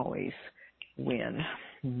will always win.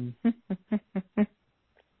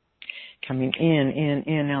 Coming in.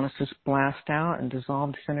 Now let's just blast out and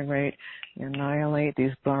dissolve, disintegrate, annihilate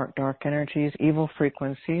these dark energies, evil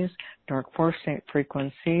frequencies, dark force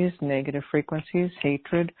frequencies, negative frequencies,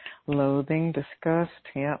 hatred, loathing, disgust.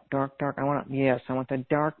 Yep, dark. I want the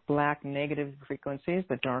dark, black, negative frequencies,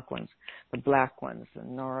 the dark ones, the black ones, the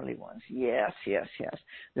gnarly ones. Yes.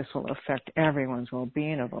 This will affect everyone's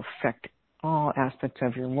well-being. It will affect all aspects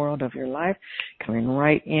of your world, of your life, coming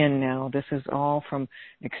right in now. This is all from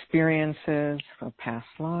experiences of past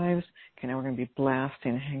lives. Okay, now we're going to be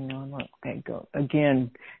blasting. Hang on. Okay, go. Again,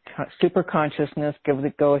 super consciousness, give it a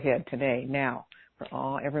go ahead today. Now,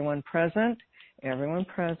 for everyone present. Yeah.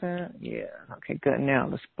 Okay, good. Now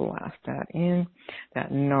let's blast that in.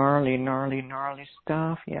 That gnarly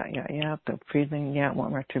stuff. Yeah. The feeling,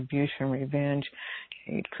 want retribution, revenge,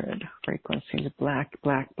 hatred, frequencies, black,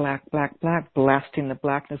 blasting the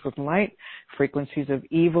blackness with light, frequencies of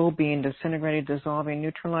evil being disintegrated, dissolving,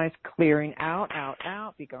 neutralized, clearing out,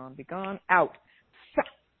 be gone, out.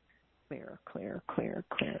 Clear. There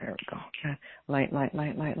we go. Okay. Light.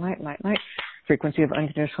 frequency of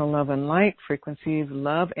unconditional love and light, frequency of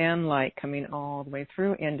love and light coming all the way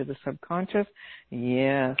through into the subconscious.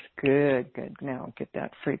 Yes, good. Now get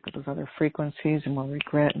that those other frequencies and more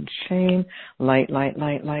regret and shame. Light.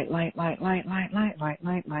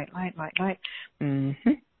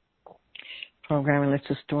 Programming, let's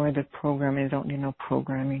destroy the programming. I don't need no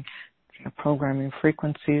programming. Programming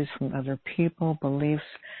frequencies from other people, beliefs,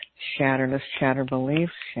 let's shatter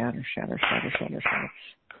beliefs, shatter.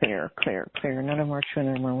 Clear. None of them are true,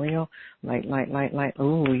 none of them are real. Light.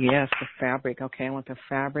 Oh, yes, the fabric. Okay, I want the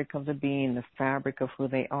fabric of the being, the fabric of who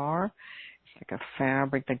they are. It's like a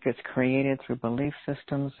fabric that gets created through belief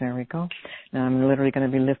systems. There we go. Now I'm literally going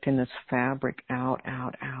to be lifting this fabric out.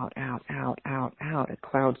 It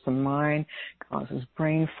clouds the mind, causes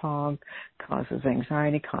brain fog, causes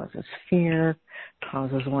anxiety, causes fear,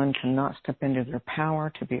 causes one to not step into their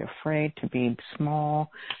power, to be afraid, to be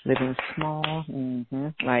small, living small.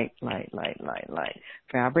 Light.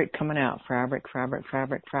 Fabric coming out. Fabric. Out.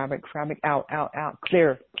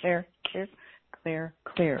 Clear.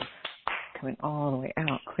 Coming all the way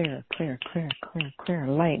out. Clear.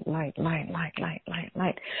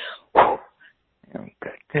 Light. Very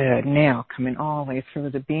good. Now, coming all the way through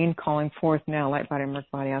the being, calling forth now, light body, murk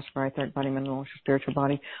body, astral body, etheric body, mental, spiritual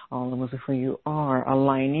body, all levels of who you are.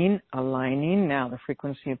 Aligning now the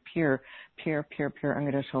frequency of pure,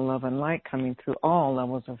 unconditional love and light coming through all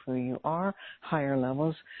levels of who you are, higher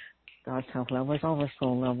levels, God self levels,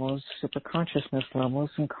 oversoul levels, super consciousness levels,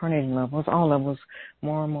 incarnating levels, all levels,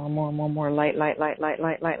 more, light,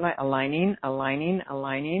 aligning,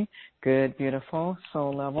 good, beautiful,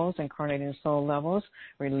 soul levels, incarnating soul levels,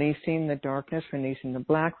 releasing the darkness, releasing the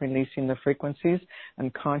black, releasing the frequencies,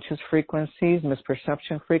 unconscious frequencies,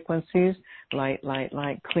 misperception frequencies, light,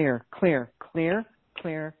 clear. Good,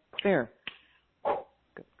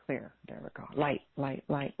 clear, there we go, light.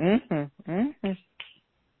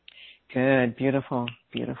 Good, beautiful.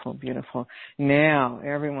 Now,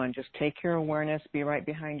 everyone, just take your awareness, be right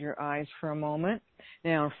behind your eyes for a moment.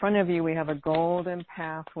 Now, in front of you, we have a golden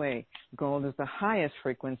pathway. Gold is the highest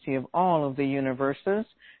frequency of all of the universes,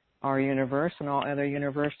 our universe and all other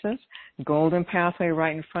universes. Golden pathway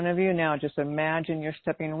right in front of you. Now, just imagine you're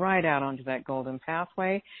stepping right out onto that golden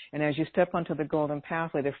pathway. And as you step onto the golden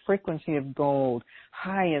pathway, the frequency of gold,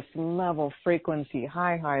 highest level frequency,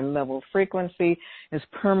 high level frequency is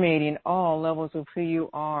permeating all levels of who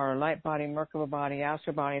you are. Light body, Merkaba body,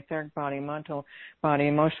 astral body, etheric body, mental body,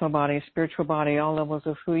 emotional body, spiritual body, all levels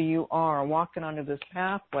of who you are. Walking onto this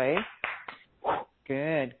pathway.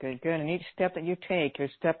 Good. And each step that you take, you're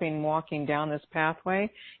walking down this pathway.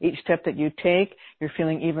 Each step that you take, you're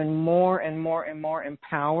feeling even more and more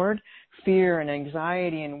empowered. Fear and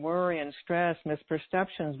anxiety and worry and stress,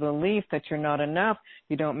 misperceptions, belief that you're not enough,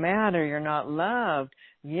 you don't matter, you're not loved.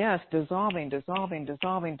 Yes, dissolving,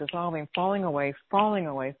 falling away,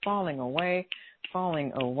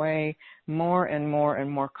 more and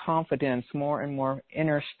more confidence, more and more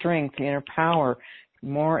inner strength, inner power,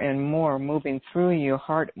 more and more moving through you.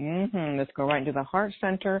 Heart, let's go right into the heart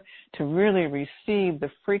center to really receive the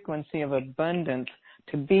frequency of abundance,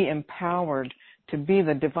 to be empowered, to be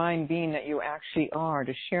the divine being that you actually are,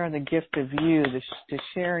 to share the gift of you, to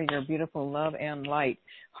share your beautiful love and light.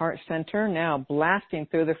 Heart center now blasting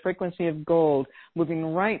through the frequency of gold,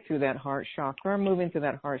 moving right through that heart chakra, moving through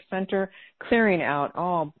that heart center, clearing out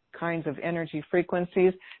all kinds of energy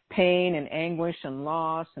frequencies, pain and anguish and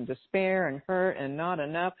loss and despair and hurt and not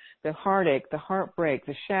enough, the heartache, the heartbreak,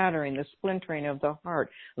 the shattering, the splintering of the heart.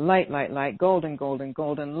 Light, golden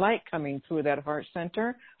light coming through that heart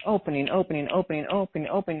center, opening.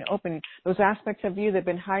 Those aspects of you that have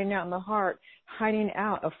been hiding out in the heart, hiding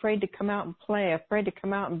out, afraid to come out and play, afraid to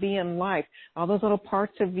come out and be in life. All those little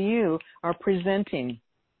parts of you are presenting.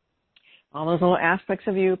 All those little aspects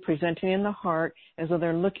of you presenting in the heart as though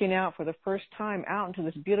they're looking out for the first time out into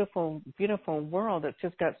this beautiful, beautiful world that's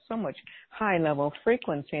just got so much high-level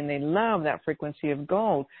frequency, and they love that frequency of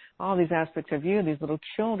gold. All these aspects of you, these little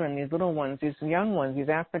children, these little ones, these young ones, these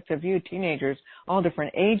aspects of you, teenagers, all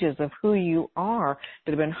different ages of who you are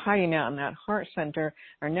that have been hiding out in that heart center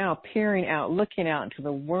are now peering out, looking out into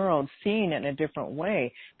the world, seeing it in a different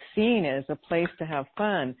way, seeing it as a place to have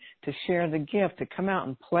fun, to share the gift, to come out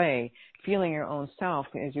and play, feeling your own self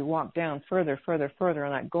as you walk down further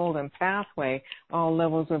on that golden pathway, all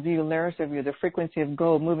levels of you, layers of you, the frequency of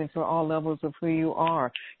gold moving through all levels of who you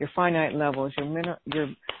are, your finite levels, your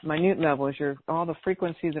minute levels, all the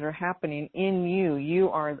frequencies that are happening in you. You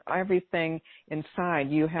are everything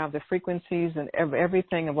inside. You have the frequencies and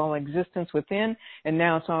everything of all existence within, and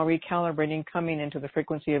now it's all recalibrating, coming into the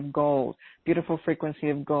frequency of gold, beautiful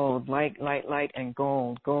frequency of gold, light, and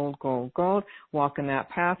gold. gold, gold, gold. Walk in that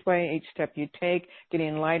pathway. Each step you take,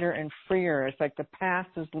 getting lighter and freer. It's like the past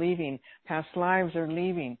is leaving. Past lives are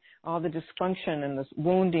leaving. All the dysfunction and the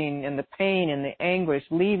wounding and the pain and the anguish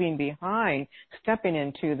leaving behind, stepping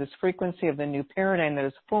into this frequency of the new paradigm that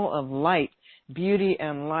is full of light, beauty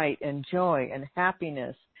and light and joy and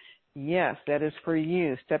happiness. Yes, that is for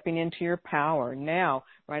you, stepping into your power. Now,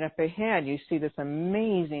 right up ahead, you see this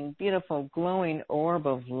amazing, beautiful, glowing orb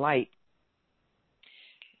of light.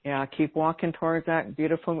 Yeah, keep walking towards that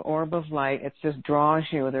beautiful orb of light. It just draws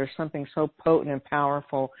you. There's something so potent and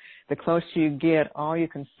powerful. The closer you get, all you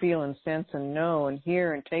can feel and sense and know and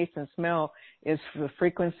hear and taste and smell is the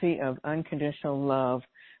frequency of unconditional love.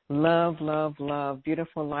 Love, love, love,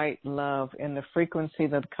 beautiful light, love, in the frequency,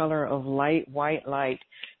 the color of light, white light.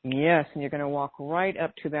 Yes, and you're going to walk right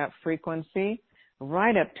up to that frequency,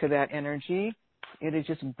 right up to that energy. It is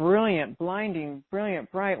just brilliant, blinding,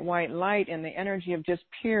 brilliant, bright white light and the energy of just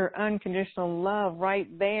pure, unconditional love right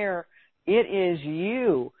there. It is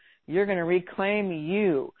you. You're going to reclaim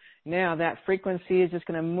you. Now that frequency is just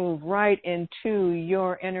going to move right into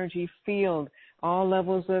your energy field. All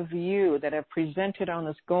levels of you that have presented on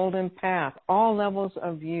this golden path, all levels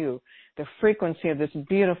of you, the frequency of this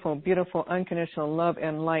beautiful, beautiful, unconditional love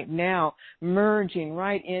and light now merging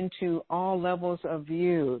right into all levels of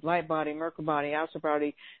you, light body, Merkaba body, astral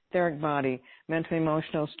body, etheric body, mental,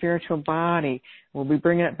 emotional, spiritual body. We'll be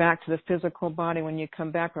bringing it back to the physical body when you come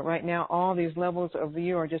back, but right now all these levels of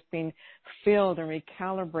you are just being filled and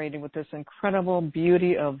recalibrated with this incredible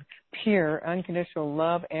beauty of pure, unconditional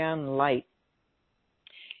love and light.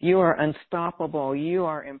 You are unstoppable. You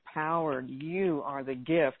are empowered. You are the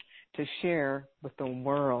gift to share with the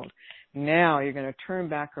world. Now you're going to turn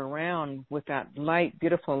back around with that light,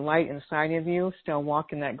 beautiful light inside of you, still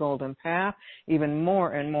walking that golden path, even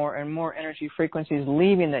more and more and more energy frequencies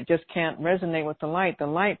leaving that just can't resonate with the light. The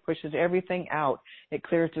light pushes everything out. It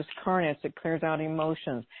clears discarnates. It clears out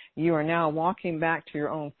emotions. You are now walking back to your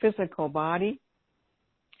own physical body.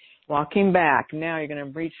 Walking back. Now you're going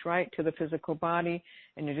to reach right to the physical body,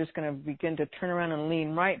 and you're just going to begin to turn around and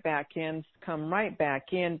lean right back in, come right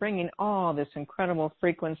back in, bringing all this incredible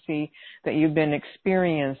frequency that you've been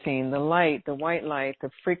experiencing, the light, the white light, the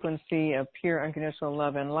frequency of pure unconditional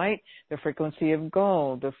love and light, the frequency of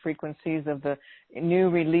gold, the frequencies of the new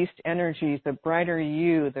released energies, the brighter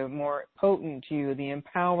you, the more potent you, the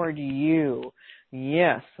empowered you.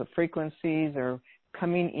 Yes, the frequencies are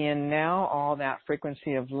coming in now, all that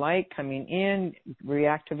frequency of light coming in,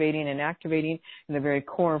 reactivating and activating in the very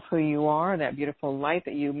core of who you are, that beautiful light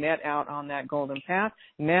that you met out on that golden path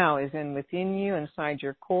now is in within you, inside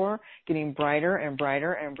your core, getting brighter and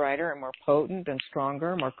brighter and brighter and more potent and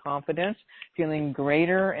stronger, more confidence, feeling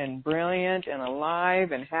greater and brilliant and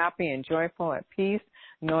alive and happy and joyful at peace,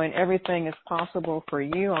 knowing everything is possible for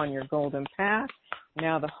you on your golden path.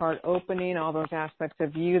 Now the heart opening, all those aspects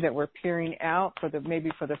of you that were peering out maybe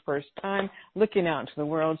for the first time, looking out into the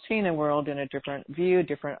world, seeing the world in a different view,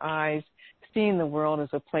 different eyes, seeing the world as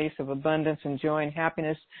a place of abundance and joy and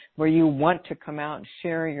happiness where you want to come out and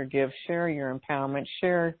share your gifts, share your empowerment,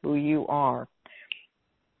 share who you are.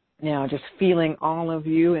 Now just feeling all of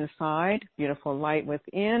you inside, beautiful light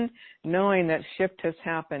within, knowing that shift has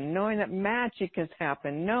happened, knowing that magic has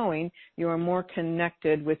happened, knowing you are more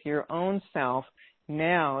connected with your own self.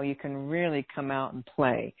 Now you can really come out and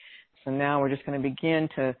play. So now we're just going to begin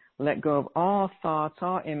to let go of all thoughts,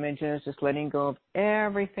 all images, just letting go of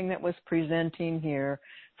everything that was presenting here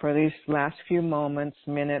for these last few moments,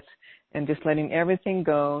 minutes, and just letting everything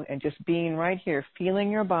go and just being right here, feeling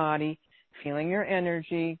your body, feeling your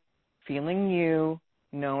energy, feeling you,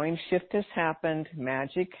 knowing shift has happened,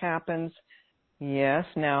 magic happens. Yes,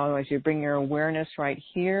 now as you bring your awareness right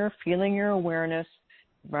here, feeling your awareness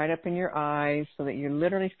right up in your eyes so that you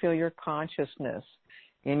literally feel your consciousness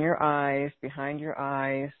in your eyes, behind your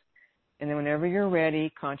eyes. And then whenever you're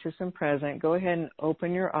ready, conscious and present, go ahead and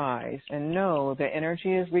open your eyes and know that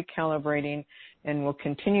energy is recalibrating and will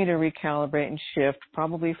continue to recalibrate and shift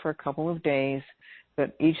probably for a couple of days.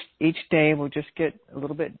 But each day will just get a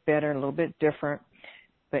little bit better, a little bit different.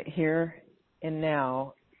 But here and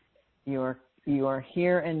now, you are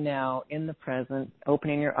here and now in the present,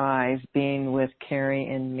 opening your eyes, being with Carrie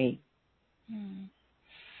and me.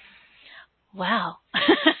 Wow.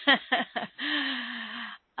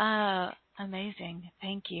 Amazing.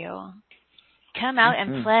 Thank you. Come out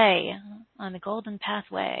and play on the golden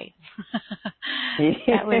pathway.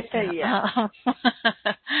 That was a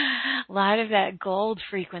lot of that gold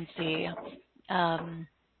frequency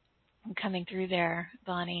coming through there,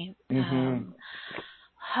 Bonnie.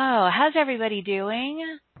 How's everybody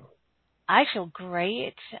doing? I feel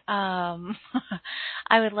great. I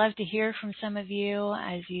would love to hear from some of you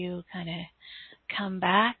as you kind of come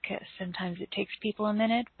back. Sometimes it takes people a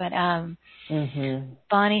minute, but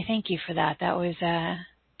Bonnie, thank you for that. That was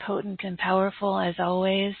potent and powerful as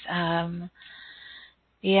always.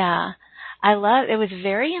 Yeah, I love. It was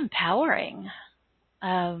very empowering.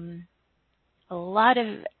 A lot of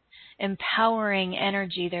empowering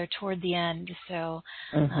energy there toward the end. So,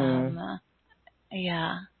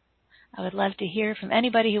 yeah. I would love to hear from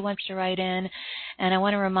anybody who wants to write in. And I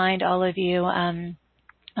want to remind all of you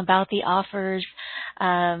about the offers,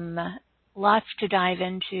 lots to dive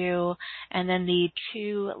into, and then the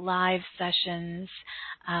 2 live sessions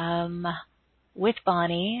with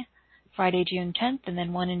Bonnie, Friday, June 10th, and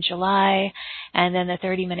then one in July, and then the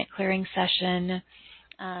 30-minute clearing session.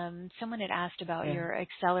 Someone had asked about your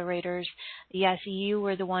accelerators. Yes, you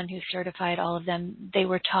were the one who certified all of them. They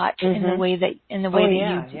were taught in the way that you.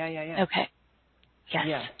 Yeah. Okay. Yes.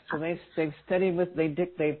 Yeah. So they've studied with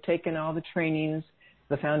they've taken all the trainings,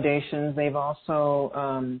 the foundations. They've also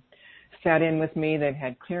sat in with me. They've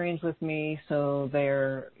had clearings with me. So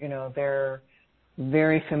they're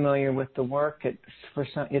very familiar with the work.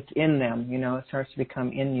 It's in them. It starts to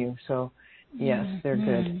become in you. So yes, they're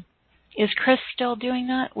good. Is Chris still doing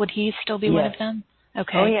that? Would he still be one of them?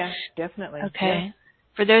 Okay. Oh, yeah, definitely. Okay. Yeah.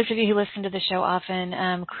 For those of you who listen to the show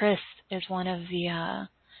often, Chris is one of the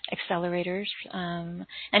accelerators, and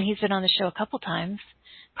he's been on the show a couple times.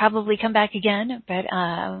 Probably come back again, but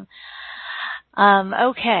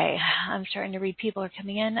okay. I'm starting to read. People are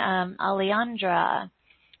coming in. Alejandra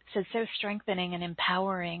says, so strengthening and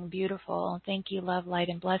empowering. Beautiful. Thank you. Love, light,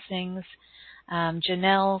 and blessings.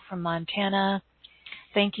 Janelle from Montana.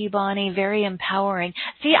 Thank you, Bonnie. Very empowering.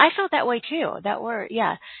 See, I felt that way too. That word,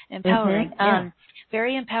 empowering.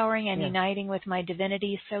 Very empowering and uniting with my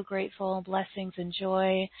divinity. So grateful. Blessings and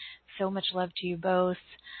joy. So much love to you both.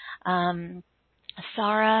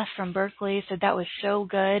 Sarah from Berkeley said that was so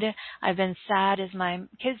good. I've been sad as my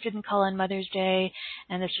kids didn't call on Mother's Day,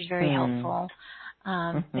 and this was very helpful.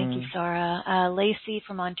 Thank you, Sarah. Lacey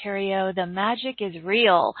from Ontario, the magic is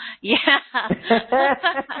real. Yeah.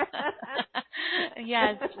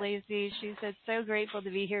 Yes, Lacey. She said, so grateful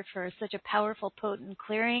to be here for such a powerful, potent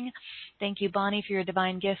clearing. Thank you, Bonnie, for your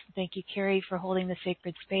divine gifts. Thank you, Carrie, for holding the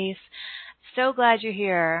sacred space. So glad you're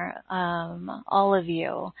here, all of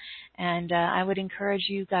you. And I would encourage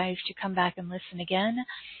you guys to come back and listen again,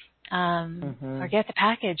 or get the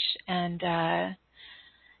package and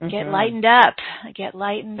get lightened up. Get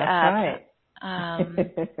lightened up. Right.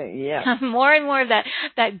 Yeah. More and more of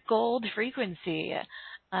that gold frequency.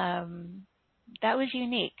 That was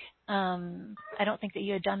unique. I don't think that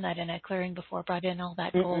you had done that in a clearing before, brought in all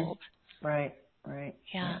that gold. Right.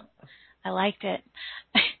 Yeah. I liked it.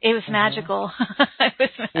 It was magical. It was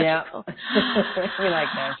magical. Yeah. We like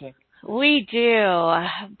magic. We do.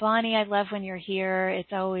 Bonnie, I love when you're here.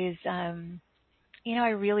 It's always, I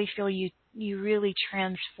really feel you really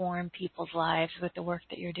transform people's lives with the work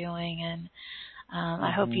that you're doing. And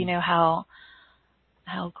I hope you know how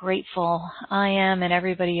grateful I am and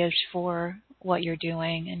everybody is for what you're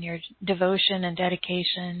doing and your devotion and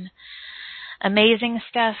dedication. Amazing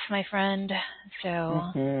stuff, my friend.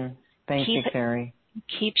 So Thank you, Carrie.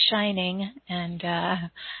 Keep shining. And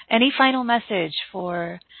any final message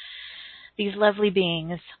for these lovely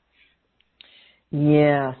beings?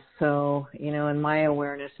 Yeah, so, in my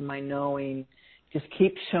awareness and my knowing, just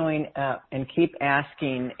keep showing up and keep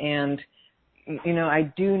asking. And,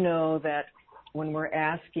 I do know that when we're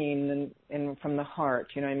asking and from the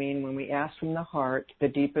heart, when we ask from the heart, the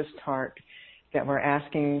deepest heart, that we're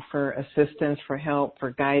asking for assistance, for help,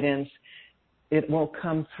 for guidance, it will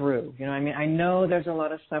come through. I know there's a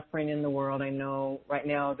lot of suffering in the world. I know right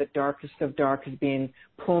now the darkest of dark is being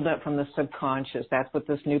pulled up from the subconscious. That's what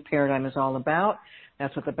this new paradigm is all about.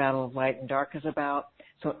 That's what the battle of light and dark is about.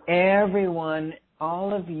 So everyone,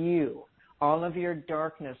 all of you, all of your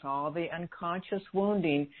darkness, all the unconscious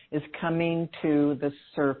wounding is coming to the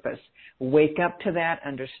surface. Wake up to that,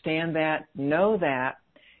 understand that, know that.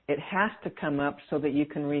 It has to come up so that you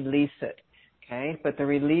can release it. Okay, but the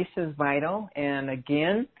release is vital. And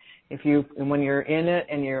again, when you're in it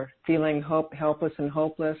and you're feeling helpless and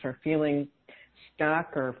hopeless, or feeling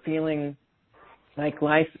stuck, or feeling like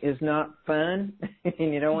life is not fun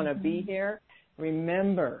and you don't want to be here,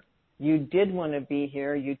 remember, you did want to be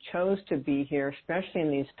here. You chose to be here, especially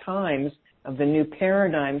in these times of the new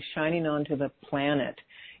paradigm shining onto the planet.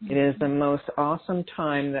 It is the most awesome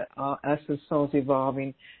time that us as souls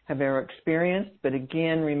evolving have ever experienced. But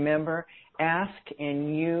again, remember, ask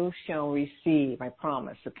and you shall receive, I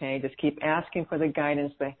promise, okay? Just keep asking for the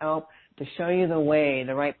guidance, the help, to show you the way.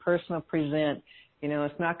 The right person will present.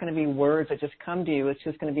 It's not going to be words that just come to you. It's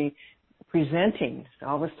just going to be presenting.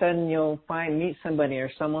 All of a sudden you'll meet somebody,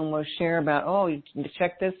 or someone will share about, oh, you can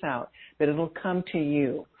check this out, but it'll come to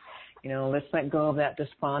you. Let's let go of that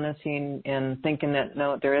despondency and thinking that,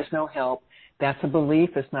 no, there is no help. That's a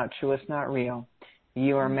belief. It's not true. It's not real.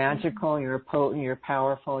 You are magical. You're potent. You're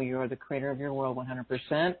powerful. You are the creator of your world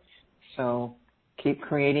 100%. So keep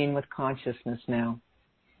creating with consciousness now.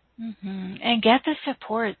 And get the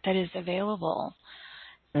support that is available.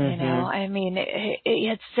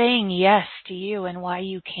 It's saying yes to you and why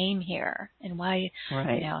you came here and why,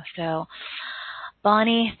 so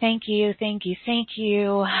Bonnie, thank you. And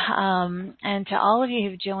to all of you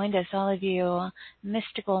who've joined us, all of you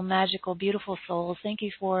mystical, magical, beautiful souls, thank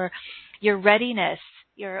you for your readiness,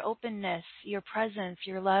 your openness, your presence,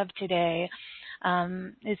 your love today.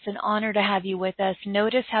 It's an honor to have you with us.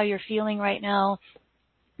 Notice how you're feeling right now.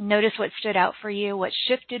 Notice what stood out for you, what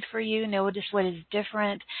shifted for you. Notice what is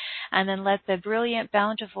different. And then let the brilliant,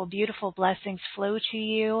 bountiful, beautiful blessings flow to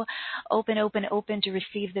you. Open to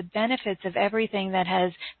receive the benefits of everything that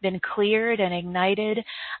has been cleared and ignited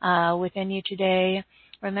within you today.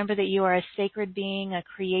 Remember that you are a sacred being, a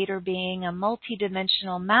creator being, a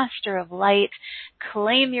multidimensional master of light.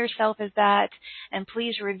 Claim yourself as that, and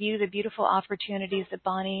please review the beautiful opportunities that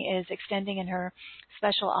Bonnie is extending in her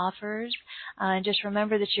special offers. And just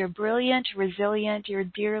remember that you're brilliant, resilient, you're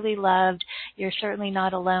dearly loved. You're certainly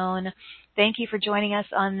not alone. Thank you for joining us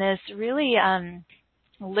on this really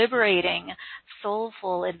liberating,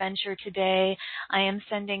 soulful adventure today. I am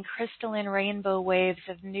sending crystalline rainbow waves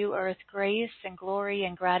of new earth grace and glory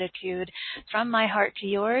and gratitude from my heart to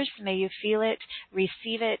yours. May you feel it,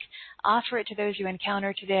 receive it, offer it to those you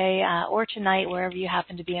encounter today or tonight, wherever you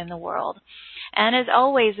happen to be in the world. And as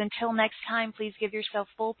always, until next time, please give yourself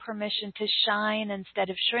full permission to shine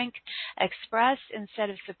instead of shrink, express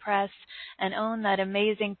instead of suppress, and own that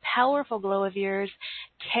amazing, powerful glow of yours.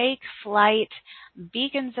 Take flight,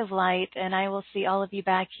 beacons of light, and I will see all of you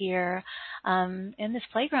back here in this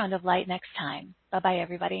playground of light next time. Bye-bye,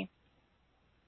 everybody.